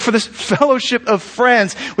longing for this fellowship of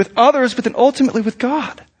friends with others, but then ultimately with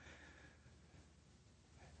God.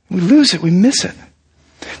 We lose it. We miss it.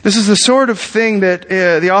 This is the sort of thing that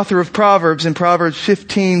the author of Proverbs in Proverbs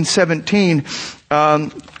 15:17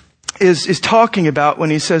 is talking about when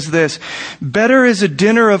he says this: better is a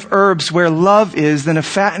dinner of herbs where love is than a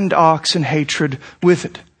fattened ox and hatred with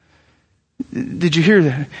it. Did you hear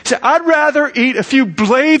that? He said, I'd rather eat a few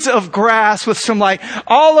blades of grass with some like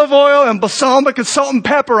olive oil and balsamic and salt and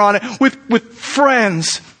pepper on it with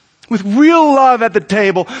friends, with real love at the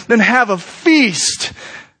table, than have a feast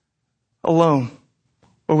alone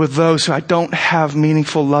or with those who I don't have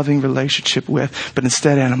meaningful, loving relationship with, but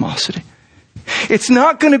instead animosity. It's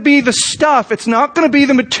not going to be the stuff. It's not going to be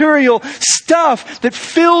the material stuff that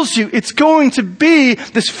fills you. It's going to be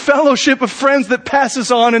this fellowship of friends that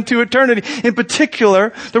passes on into eternity. In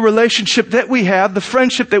particular, the relationship that we have, the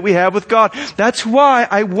friendship that we have with God. That's why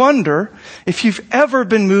I wonder if you've ever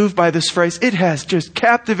been moved by this phrase. It has just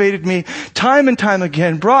captivated me time and time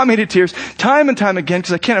again, brought me to tears time and time again,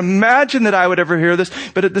 because I can't imagine that I would ever hear this.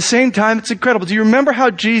 But at the same time, it's incredible. Do you remember how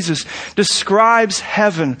Jesus describes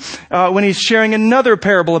heaven when he's sharing another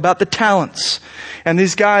parable about the talents and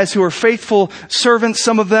these guys who are faithful servants,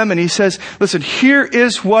 some of them, and he says, listen, here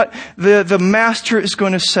is what the master is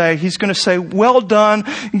going to say. He's going to say, well done,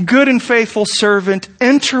 good and faithful servant.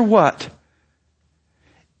 Enter what?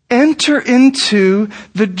 Enter into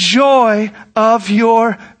the joy of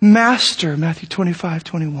your master. Matthew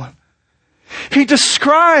 25:21. He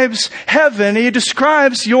describes heaven, he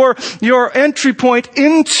describes your entry point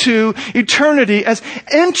into eternity as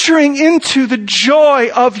entering into the joy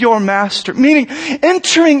of your master. Meaning,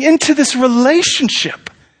 entering into this relationship.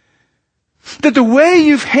 That the way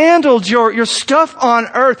you've handled your stuff on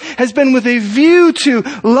earth has been with a view to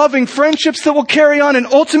loving friendships that will carry on and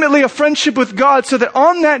ultimately a friendship with God, so that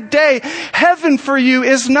on that day, heaven for you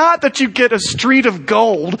is not that you get a street of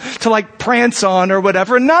gold to like prance on or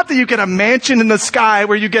whatever, and not that you get a mansion in the sky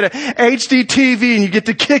where you get an HD TV and you get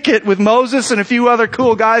to kick it with Moses and a few other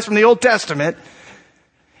cool guys from the Old Testament.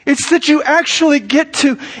 It's that you actually get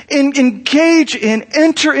to engage in,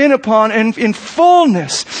 enter in upon, and in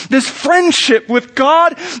fullness, this friendship with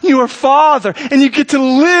God, your Father. And you get to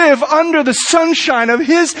live under the sunshine of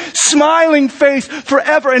His smiling face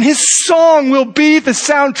forever. And His song will be the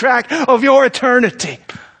soundtrack of your eternity.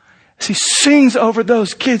 As He sings over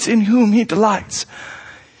those kids in whom He delights.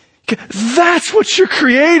 That's what you're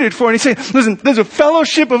created for. And he's saying, listen, there's a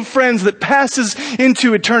fellowship of friends that passes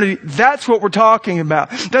into eternity. That's what we're talking about.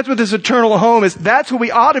 That's what this eternal home is. That's what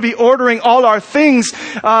we ought to be ordering all our things,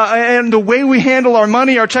 and the way we handle our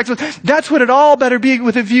money, our checks. That's what it all better be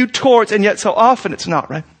with a view towards. And yet so often it's not,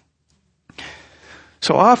 right?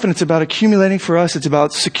 So often it's about accumulating for us. It's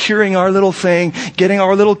about securing our little thing, getting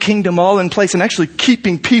our little kingdom all in place, and actually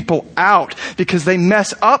keeping people out because they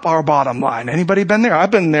mess up our bottom line. Anybody been there? I've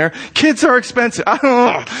been there. Kids are expensive. I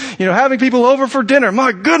don't know. Having people over for dinner.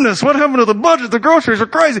 My goodness, what happened to the budget? The groceries are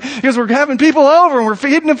crazy because we're having people over and we're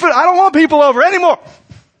feeding them food. I don't want people over anymore.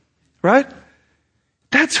 Right?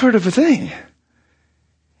 That sort of a thing.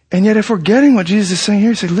 And yet if we're getting what Jesus is saying here,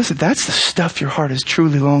 he said, listen, that's the stuff your heart is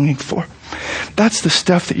truly longing for. That's the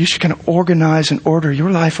stuff that you should kind of organize and order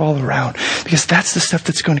your life all around. Because that's the stuff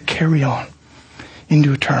that's going to carry on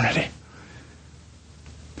into eternity.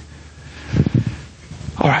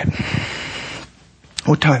 All right.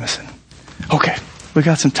 What time is it? Okay. We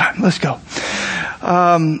got some time. Let's go.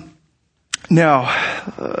 Now,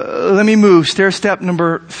 let me move. Stair step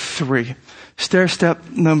number 3. Stair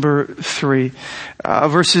step number 3,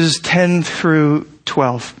 verses 10 through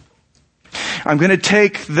 12. I'm going to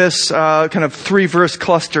take this kind of 3-verse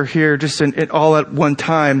cluster here just all at one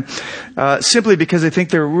time, simply because I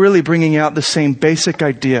think they're really bringing out the same basic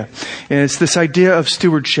idea. And it's this idea of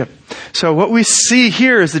stewardship. So what we see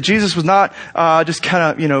here is that Jesus was not just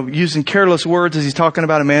kind of, using careless words as he's talking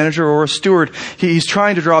about a manager or a steward. He's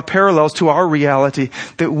trying to draw parallels to our reality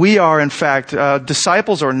that we are, in fact,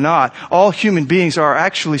 disciples or not, all human beings are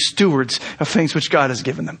actually stewards of things which God has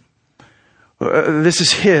given them. This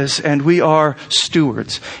is His, and we are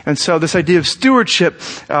stewards. And so this idea of stewardship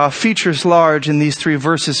features large in these 3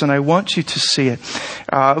 verses, and I want you to see it.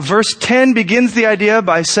 Verse 10 begins the idea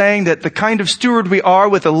by saying that the kind of steward we are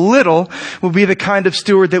with a little will be the kind of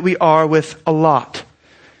steward that we are with a lot.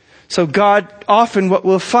 So God, often what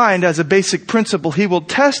we'll find as a basic principle, He will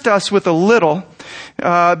test us with a little,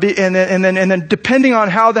 and then depending on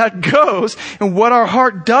how that goes and what our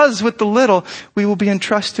heart does with the little, we will be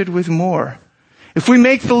entrusted with more. If we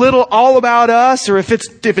make the little all about us, or if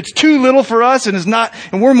it's too little for us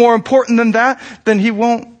and we're more important than that, then He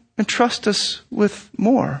won't entrust us with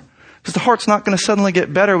more. Because the heart's not going to suddenly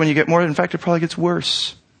get better when you get more. In fact, it probably gets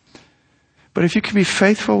worse. But if you can be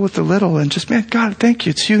faithful with the little and just, man, God, thank you.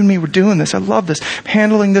 It's you and me. We're doing this. I love this. I'm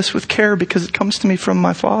handling this with care because it comes to me from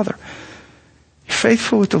my Father. You're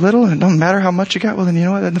faithful with the little and it doesn't matter how much you got. Well, then you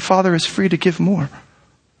know what? Then the Father is free to give more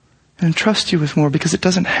and entrust you with more because it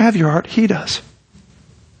doesn't have your heart. He does.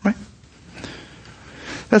 Right?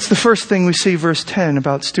 That's the first thing we see verse 10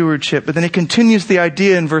 about stewardship. But then he continues the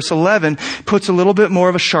idea in verse 11, puts a little bit more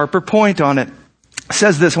of a sharper point on it. It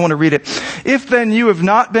says this, I want to read it. If then you have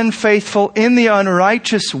not been faithful in the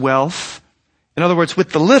unrighteous wealth, in other words,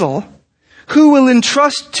 with the little, who will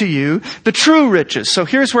entrust to you the true riches? So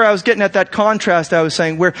here's where I was getting at that contrast I was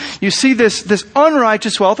saying, where you see this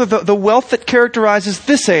unrighteous wealth, or the wealth that characterizes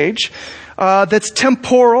this age, that's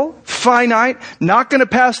temporal, finite, not going to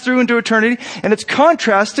pass through into eternity, and it's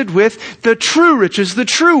contrasted with the true riches, the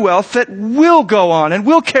true wealth that will go on and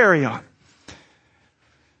will carry on.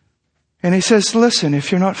 And he says, listen,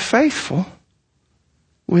 if you're not faithful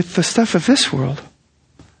with the stuff of this world,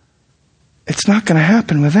 it's not going to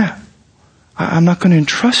happen with that. I'm not going to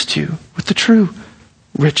entrust you with the true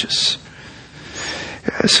riches.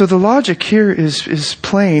 So the logic here is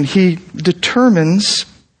plain. He determines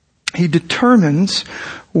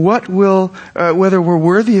what will, whether we're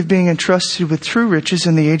worthy of being entrusted with true riches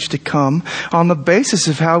in the age to come on the basis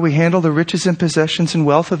of how we handle the riches and possessions and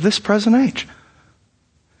wealth of this present age.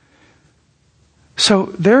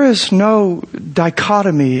 So there is no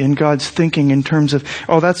dichotomy in God's thinking in terms of,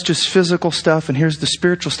 oh, that's just physical stuff and here's the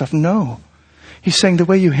spiritual stuff. No. He's saying the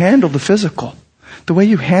way you handle the physical, the way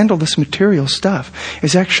you handle this material stuff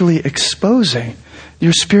is actually exposing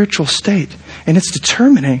your spiritual state. And it's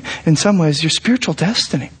determining, in some ways, your spiritual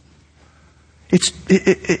destiny.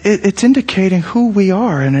 It's indicating who we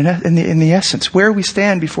are in the essence, where we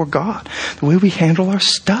stand before God, the way we handle our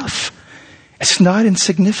stuff. It's not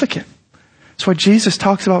insignificant. That's why Jesus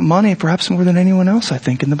talks about money perhaps more than anyone else, I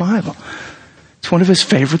think, in the Bible. It's one of his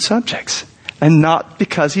favorite subjects. And not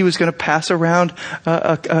because he was going to pass around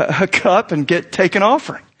a cup and take an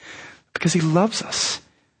offering. Because he loves us.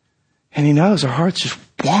 And he knows our hearts just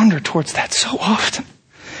wander towards that so often.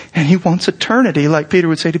 And he wants eternity, like Peter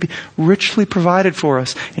would say, to be richly provided for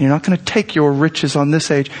us. And you're not going to take your riches on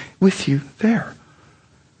this age with you there.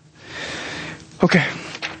 Okay.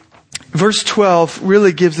 Verse 12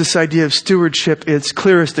 really gives this idea of stewardship its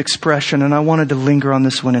clearest expression, and I wanted to linger on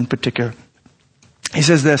this one in particular. He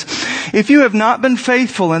says this, if you have not been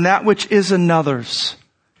faithful in that which is another's,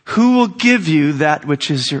 who will give you that which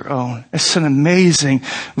is your own? It's an amazing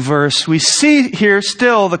verse. We see here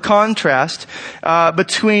still the contrast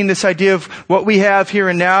between this idea of what we have here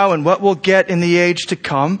and now and what we'll get in the age to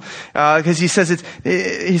come. Because he says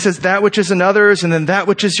that which is another's and then that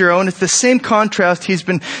which is your own. It's the same contrast he's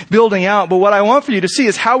been building out. But what I want for you to see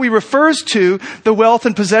is how he refers to the wealth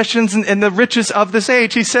and possessions and the riches of this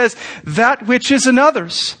age. He says that which is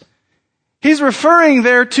another's. He's referring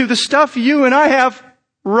there to the stuff you and I have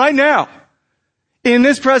right now, in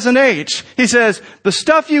this present age. He says, the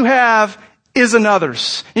stuff you have is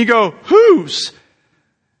another's. You go, whose?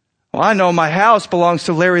 Well, I know my house belongs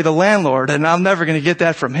to Larry the landlord, and I'm never going to get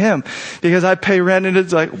that from him because I pay rent, and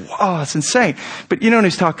it's like, wow, it's insane. But you know what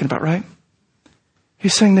he's talking about, right?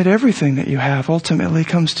 He's saying that everything that you have ultimately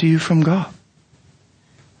comes to you from God.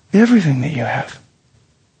 Everything that you have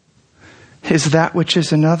is that which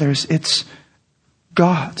is another's. It's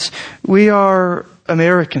God's. We are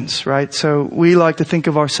Americans, right? So we like to think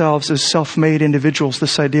of ourselves as self-made individuals.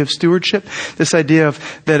 This idea of stewardship, this idea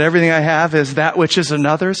of that everything I have is that which is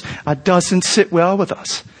another's, doesn't sit well with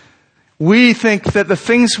us. We think that the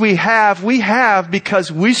things we have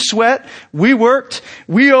because we sweat, we worked,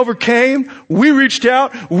 we overcame, we reached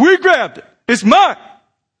out, we grabbed it. It's mine.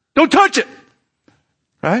 Don't touch it.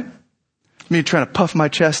 Right? Me trying to puff my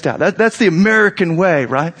chest out. That's the American way,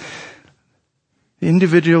 right? The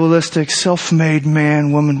individualistic, self-made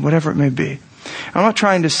man, woman, whatever it may be. I'm not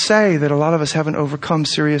trying to say that a lot of us haven't overcome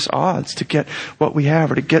serious odds to get what we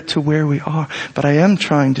have or to get to where we are. But I am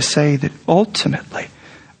trying to say that ultimately,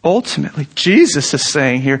 Jesus is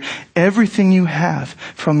saying here, everything you have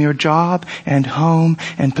from your job and home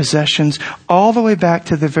and possessions, all the way back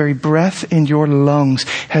to the very breath in your lungs,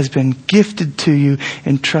 has been gifted to you,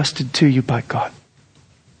 entrusted to you by God.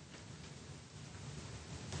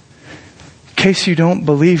 In case you don't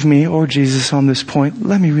believe me or Jesus on this point,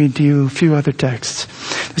 let me read to you a few other texts.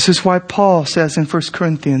 This is why Paul says in 1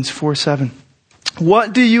 Corinthians 4:7,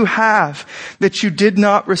 what do you have that you did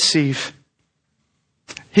not receive?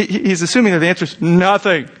 He's assuming that the answer is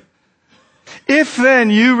nothing. If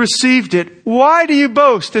then you received it, why do you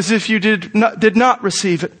boast as if you did not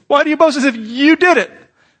receive it? Why do you boast as if you did it?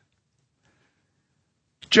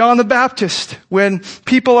 John the Baptist, when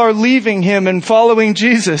people are leaving him and following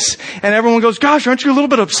Jesus, and everyone goes, gosh, aren't you a little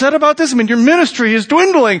bit upset about this? I mean, your ministry is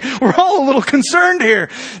dwindling. We're all a little concerned here.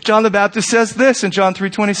 John the Baptist says this in John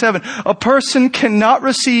 3:27, a person cannot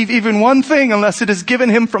receive even one thing unless it is given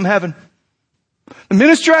him from heaven. The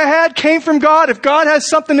ministry I had came from God. If God has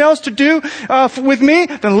something else to do with me,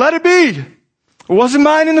 then let it be. It wasn't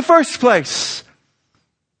mine in the first place.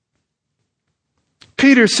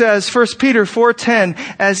 Peter says, 1 Peter 4:10,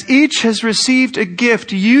 as each has received a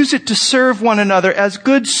gift, use it to serve one another as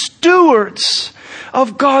good stewards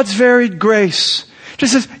of God's varied grace.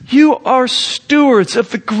 Just says, you are stewards of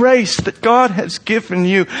the grace that God has given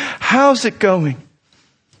you. How's it going?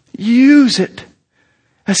 Use it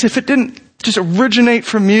as if it didn't just originate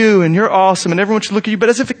from you and you're awesome and everyone should look at you, but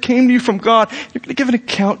as if it came to you from God. You're going to give an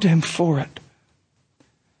account to Him for it.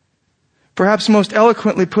 Perhaps most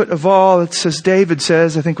eloquently put of all, it's as David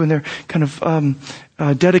says, I think when they're kind of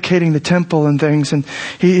dedicating the temple and things, and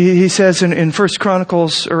he says in 1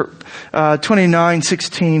 Chronicles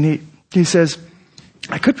 29:16, he says,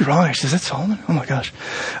 I could be wrong, actually. Is that Solomon? Oh my gosh.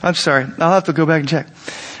 I'm sorry. I'll have to go back and check.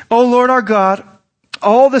 Oh Lord our God,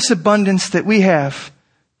 all this abundance that we have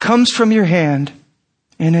comes from your hand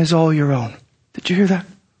and is all your own. Did you hear that?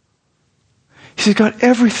 He said, God,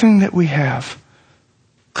 everything that we have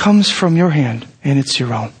comes from your hand and it's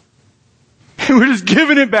your own. And we're just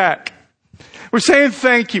giving it back. We're saying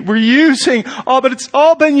thank you. We're using all, but it's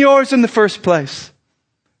all been yours in the first place.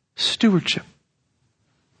 Stewardship.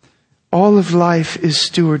 All of life is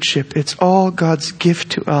stewardship. It's all God's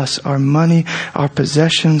gift to us. Our money, our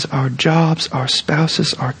possessions, our jobs, our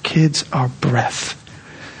spouses, our kids, our breath.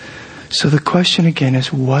 So the question again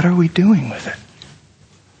is, what are we doing with it?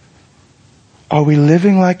 Are we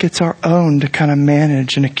living like it's our own to kind of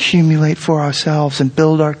manage and accumulate for ourselves and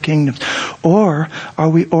build our kingdoms? Or are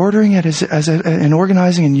we ordering it and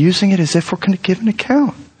organizing and using it as if we're going to give an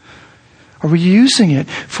account? Are we using it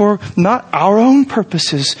for not our own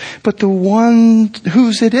purposes, but the one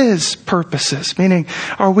whose it is purposes? Meaning,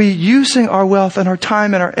 are we using our wealth and our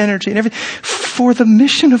time and our energy and everything for the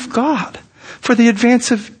mission of God, for the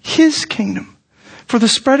advance of His kingdom, for the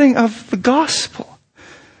spreading of the gospel?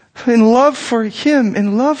 In love for Him,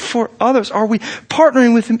 in love for others, are we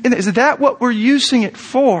partnering with Him? Is that what we're using it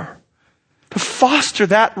for? To foster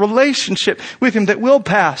that relationship with Him that will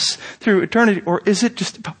pass through eternity? Or is it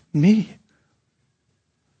just about me?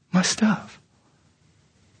 My stuff?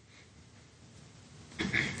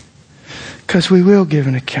 Because we will give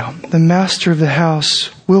an account. The master of the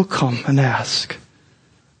house will come and ask,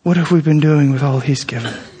 what have we been doing with all He's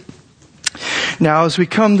given? Now, as we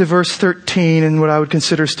come to verse 13 and what I would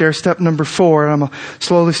consider stair step number 4, and I'm going to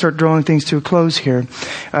slowly start drawing things to a close here,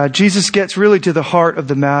 Jesus gets really to the heart of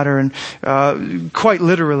the matter, and quite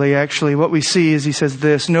literally, actually, what we see is He says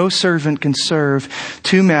this, no servant can serve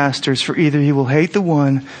two masters, for either he will hate the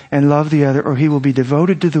one and love the other, or he will be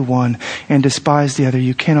devoted to the one and despise the other.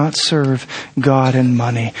 You cannot serve God and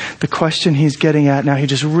money. The question He's getting at now, He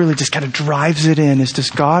just really just kind of drives it in, is does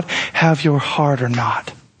God have your heart or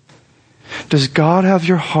not? Does God have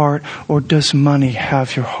your heart, or does money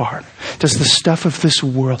have your heart? Does the stuff of this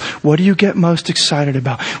world, what do you get most excited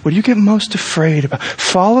about? What do you get most afraid about?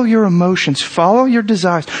 Follow your emotions. Follow your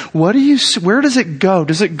desires. Where does it go?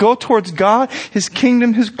 Does it go towards God, His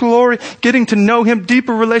kingdom, His glory, getting to know Him,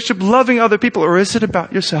 deeper relationship, loving other people? Or is it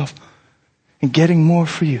about yourself and getting more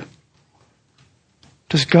for you?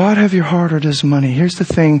 Does God have your heart, or does money? Here's the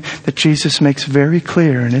thing that Jesus makes very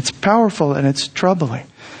clear, and it's powerful and it's troubling.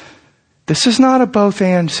 This is not a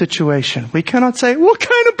both-and situation. We cannot say, what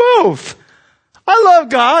kind of both? I love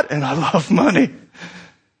God and I love money.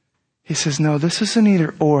 He says, no, this is an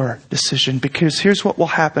either-or decision, because here's what will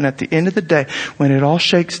happen at the end of the day. When it all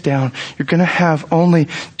shakes down, you're going to have only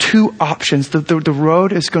two options. The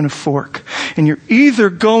road is going to fork. And you're either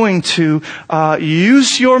going to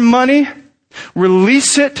use your money,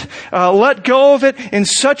 release it, let go of it in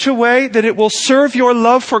such a way that it will serve your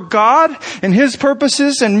love for God and His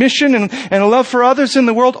purposes and mission and a love for others in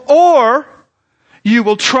the world. Or you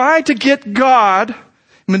will try to get God,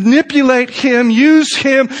 manipulate Him, use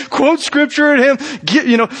Him, quote Scripture at Him,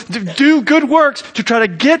 do good works to try to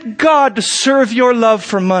get God to serve your love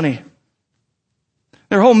for money.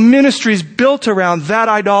 Their whole ministry is built around that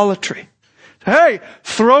idolatry. Hey,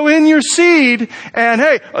 throw in your seed, and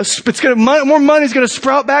hey, more money's going to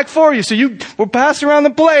sprout back for you. So we'll pass around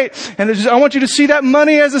the plate, and I want you to see that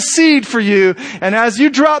money as a seed for you. And as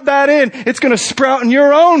you drop that in, it's going to sprout in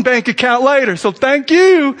your own bank account later. So thank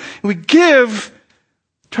you. We give,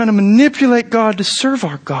 trying to manipulate God to serve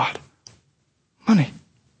our God. Money.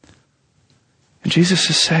 And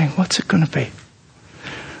Jesus is saying, what's it going to be?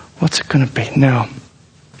 What's it going to be? Now,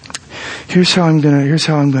 here's how I'm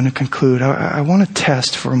going to conclude. I want to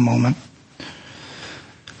test for a moment.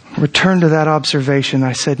 Return to that observation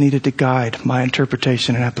I said needed to guide my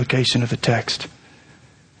interpretation and application of the text.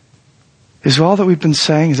 Is all that we've been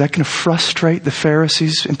saying, is that going to frustrate the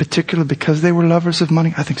Pharisees in particular because they were lovers of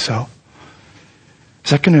money? I think so.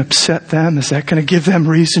 Is that going to upset them? Is that going to give them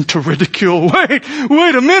reason to ridicule? Wait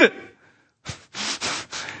a minute.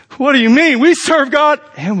 What do you mean? We serve God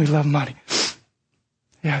and we love money.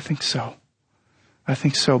 Yeah, I think so.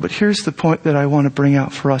 But here's the point that I want to bring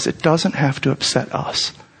out for us. It doesn't have to upset us.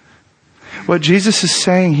 What Jesus is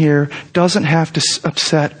saying here doesn't have to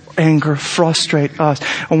upset, anger, frustrate us.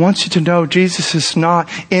 I want you to know Jesus is not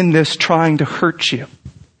in this trying to hurt you.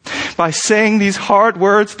 By saying these hard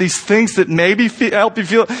words, these things that maybe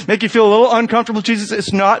make you feel a little uncomfortable, Jesus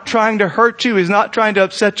is not trying to hurt you. He's not trying to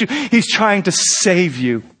upset you. He's trying to save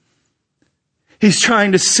you. He's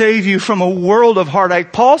trying to save you from a world of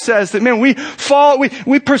heartache. Paul says that,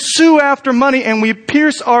 we pursue after money and we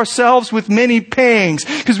pierce ourselves with many pangs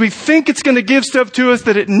because we think it's going to give stuff to us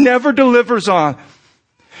that it never delivers on.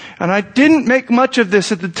 And I didn't make much of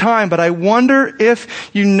this at the time, but I wonder if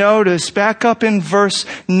you notice back up in verse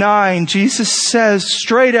 9, Jesus says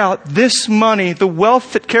straight out, this money, the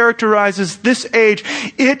wealth that characterizes this age,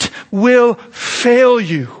 it will fail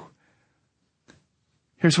you.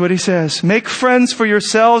 Here's what he says. Make friends for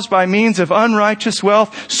yourselves by means of unrighteous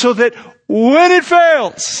wealth so that when it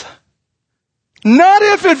fails, not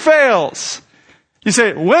if it fails. You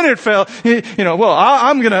say, when it fails,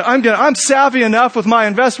 I'm savvy enough with my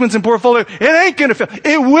investments and portfolio. It ain't going to fail.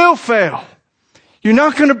 It will fail. You're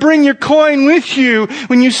not going to bring your coin with you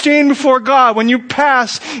when you stand before God, when you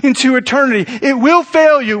pass into eternity. It will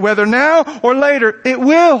fail you, whether now or later. It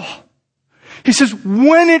will. He says,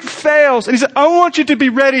 when it fails, and he said, I want you to be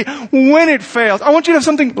ready when it fails. I want you to have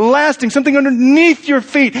something lasting, something underneath your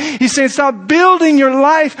feet. He's saying, stop building your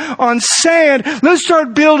life on sand. Let's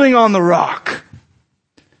start building on the rock.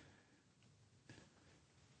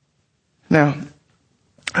 Now,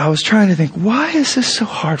 I was trying to think, why is this so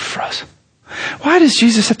hard for us? Why does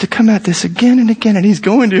Jesus have to come at this again and again? And he's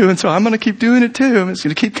going to, and so I'm going to keep doing it too. It's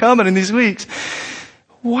going to keep coming in these weeks.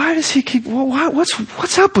 Why does he keep,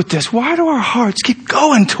 what's up with this? Why do our hearts keep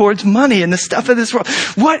going towards money and the stuff of this world?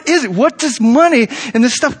 What is it? What does money and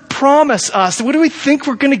this stuff promise us? What do we think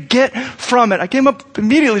we're going to get from it?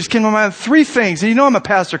 Just came to my mind 3 things. And you know I'm a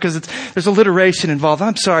pastor because there's alliteration involved.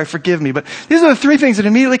 I'm sorry, forgive me. But these are the 3 things that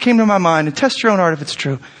immediately came to my mind. And test your own heart if it's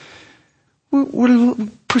true.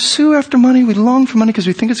 We pursue after money. We long for money because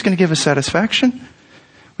we think it's going to give us satisfaction.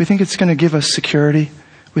 We think it's going to give us security.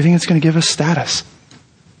 We think it's going to give us status.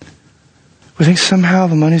 We think somehow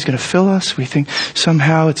the money's going to fill us. We think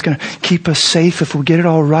somehow it's going to keep us safe. If we get it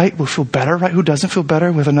all right, we'll feel better, right? Who doesn't feel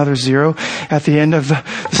better with another 0 at the end of the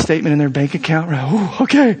statement in their bank account? Right? Ooh,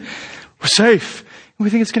 okay, we're safe. And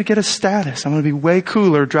we think it's going to get us status. I'm going to be way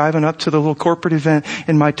cooler driving up to the little corporate event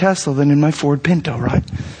in my Tesla than in my Ford Pinto, right?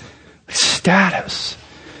 Status.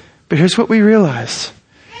 But here's what we realize.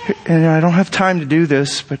 And I don't have time to do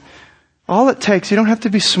this, but all it takes, you don't have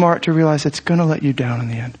to be smart to realize it's going to let you down in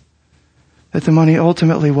the end. That the money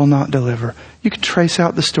ultimately will not deliver. You could trace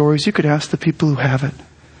out the stories. You could ask the people who have it.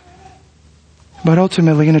 But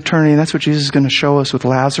ultimately in eternity, and that's what Jesus is going to show us with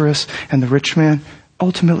Lazarus and the rich man,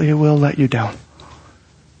 ultimately it will let you down.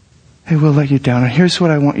 It will let you down. And here's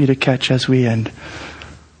what I want you to catch as we end.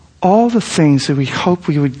 All the things that we hope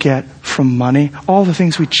we would get from money, all the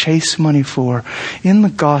things we chase money for, in the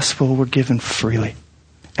gospel were given freely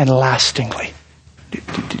and lastingly.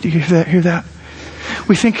 Did you hear that?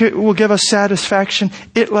 We think it will give us satisfaction.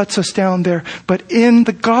 It lets us down there. But in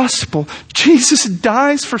the gospel, Jesus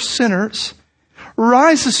dies for sinners,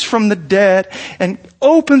 rises from the dead, and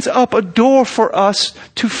opens up a door for us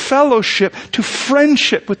to fellowship, to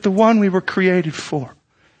friendship with the one we were created for.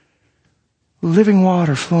 Living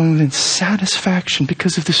water flowing within, satisfaction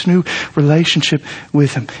because of this new relationship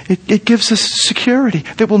with Him. It gives us security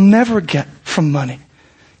that we'll never get from money.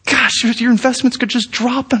 Gosh, your investments could just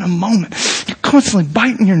drop in a moment. You're constantly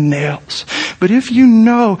biting your nails. But if you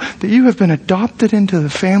know that you have been adopted into the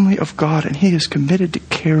family of God and He is committed to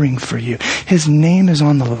caring for you, His name is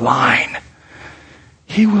on the line.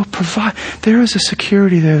 He will provide. There is a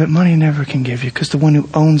security there that money never can give you because the one who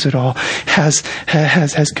owns it all has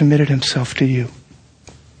committed Himself to you.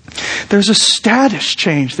 There's a status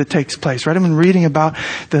change that takes place, right? I've been reading about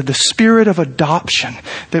the spirit of adoption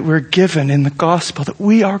that we're given in the gospel, that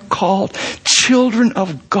we are called children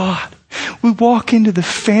of God. We walk into the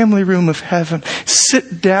family room of heaven,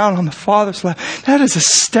 sit down on the Father's lap. That is a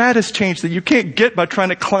status change that you can't get by trying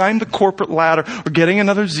to climb the corporate ladder or getting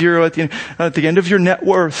another zero at the end of your net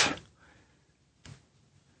worth.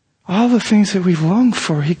 All the things that we've longed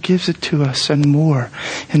for, He gives it to us and more,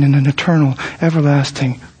 and in an eternal,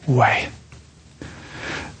 everlasting way.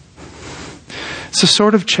 It's a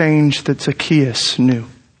sort of change that Zacchaeus knew.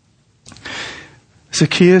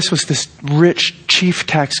 Zacchaeus was this rich chief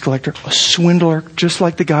tax collector, a swindler, just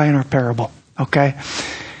like the guy in our parable. Okay?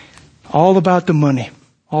 All about the money.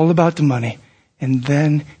 All about the money. And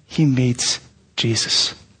then he meets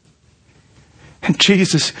Jesus. And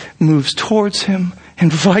Jesus moves towards him,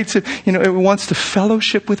 invites him, it wants to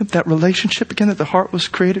fellowship with him, that relationship again that the heart was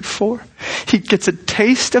created for. He gets a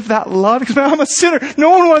taste of that love. Because I'm a sinner. No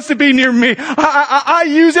one wants to be near me. I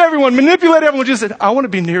use everyone, manipulate everyone. Jesus said, I want to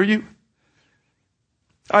be near you.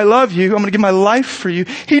 I love you. I'm going to give my life for you.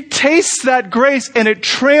 He tastes that grace and it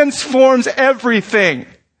transforms everything.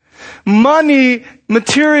 Money,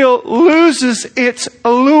 material loses its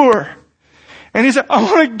allure. And he said, I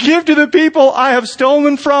want to give to the people I have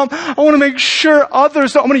stolen from. I want to make sure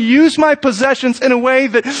others, I'm going to use my possessions in a way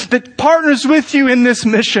that partners with you in this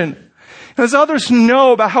mission. As others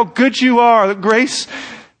know about how good you are, the grace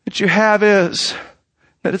that you have is,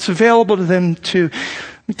 that it's available to them too.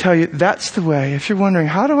 Let me tell you, that's the way. If you're wondering,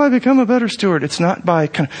 how do I become a better steward? It's not by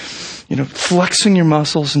kind of, flexing your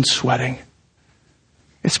muscles and sweating.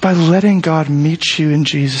 It's by letting God meet you in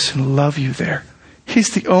Jesus and love you there.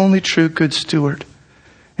 He's the only true good steward.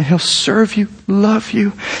 And He'll serve you, love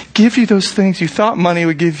you, give you those things you thought money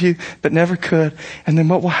would give you, but never could. And then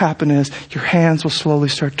what will happen is your hands will slowly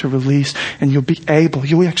start to release and you'll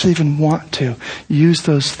actually even want to use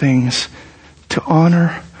those things to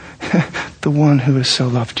honor the one who has so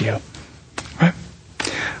loved you. Right?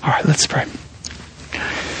 All right, let's pray.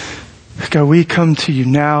 God, we come to you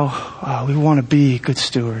now. We want to be good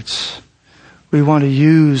stewards. We want to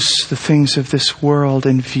use the things of this world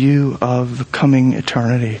in view of the coming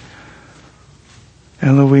eternity.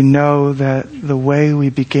 And Lord, we know that the way we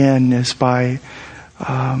begin is by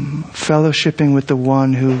fellowshipping with the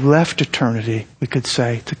one who left eternity, we could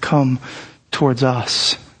say, to come towards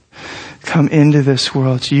us. Come into this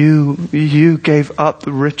world. You gave up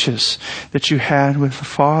the riches that you had with the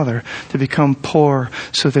Father to become poor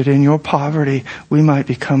so that in your poverty we might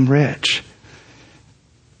become rich.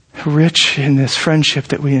 Rich in this friendship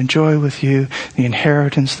that we enjoy with you, the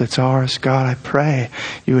inheritance that's ours. God, I pray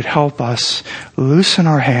you would help us loosen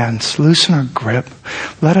our hands, loosen our grip.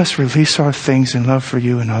 Let us release our things in love for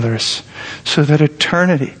you and others so that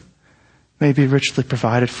eternity may be richly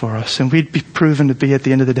provided for us. And we'd be proven to be, at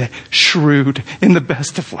the end of the day, shrewd in the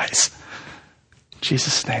best of ways. In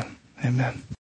Jesus' name, amen.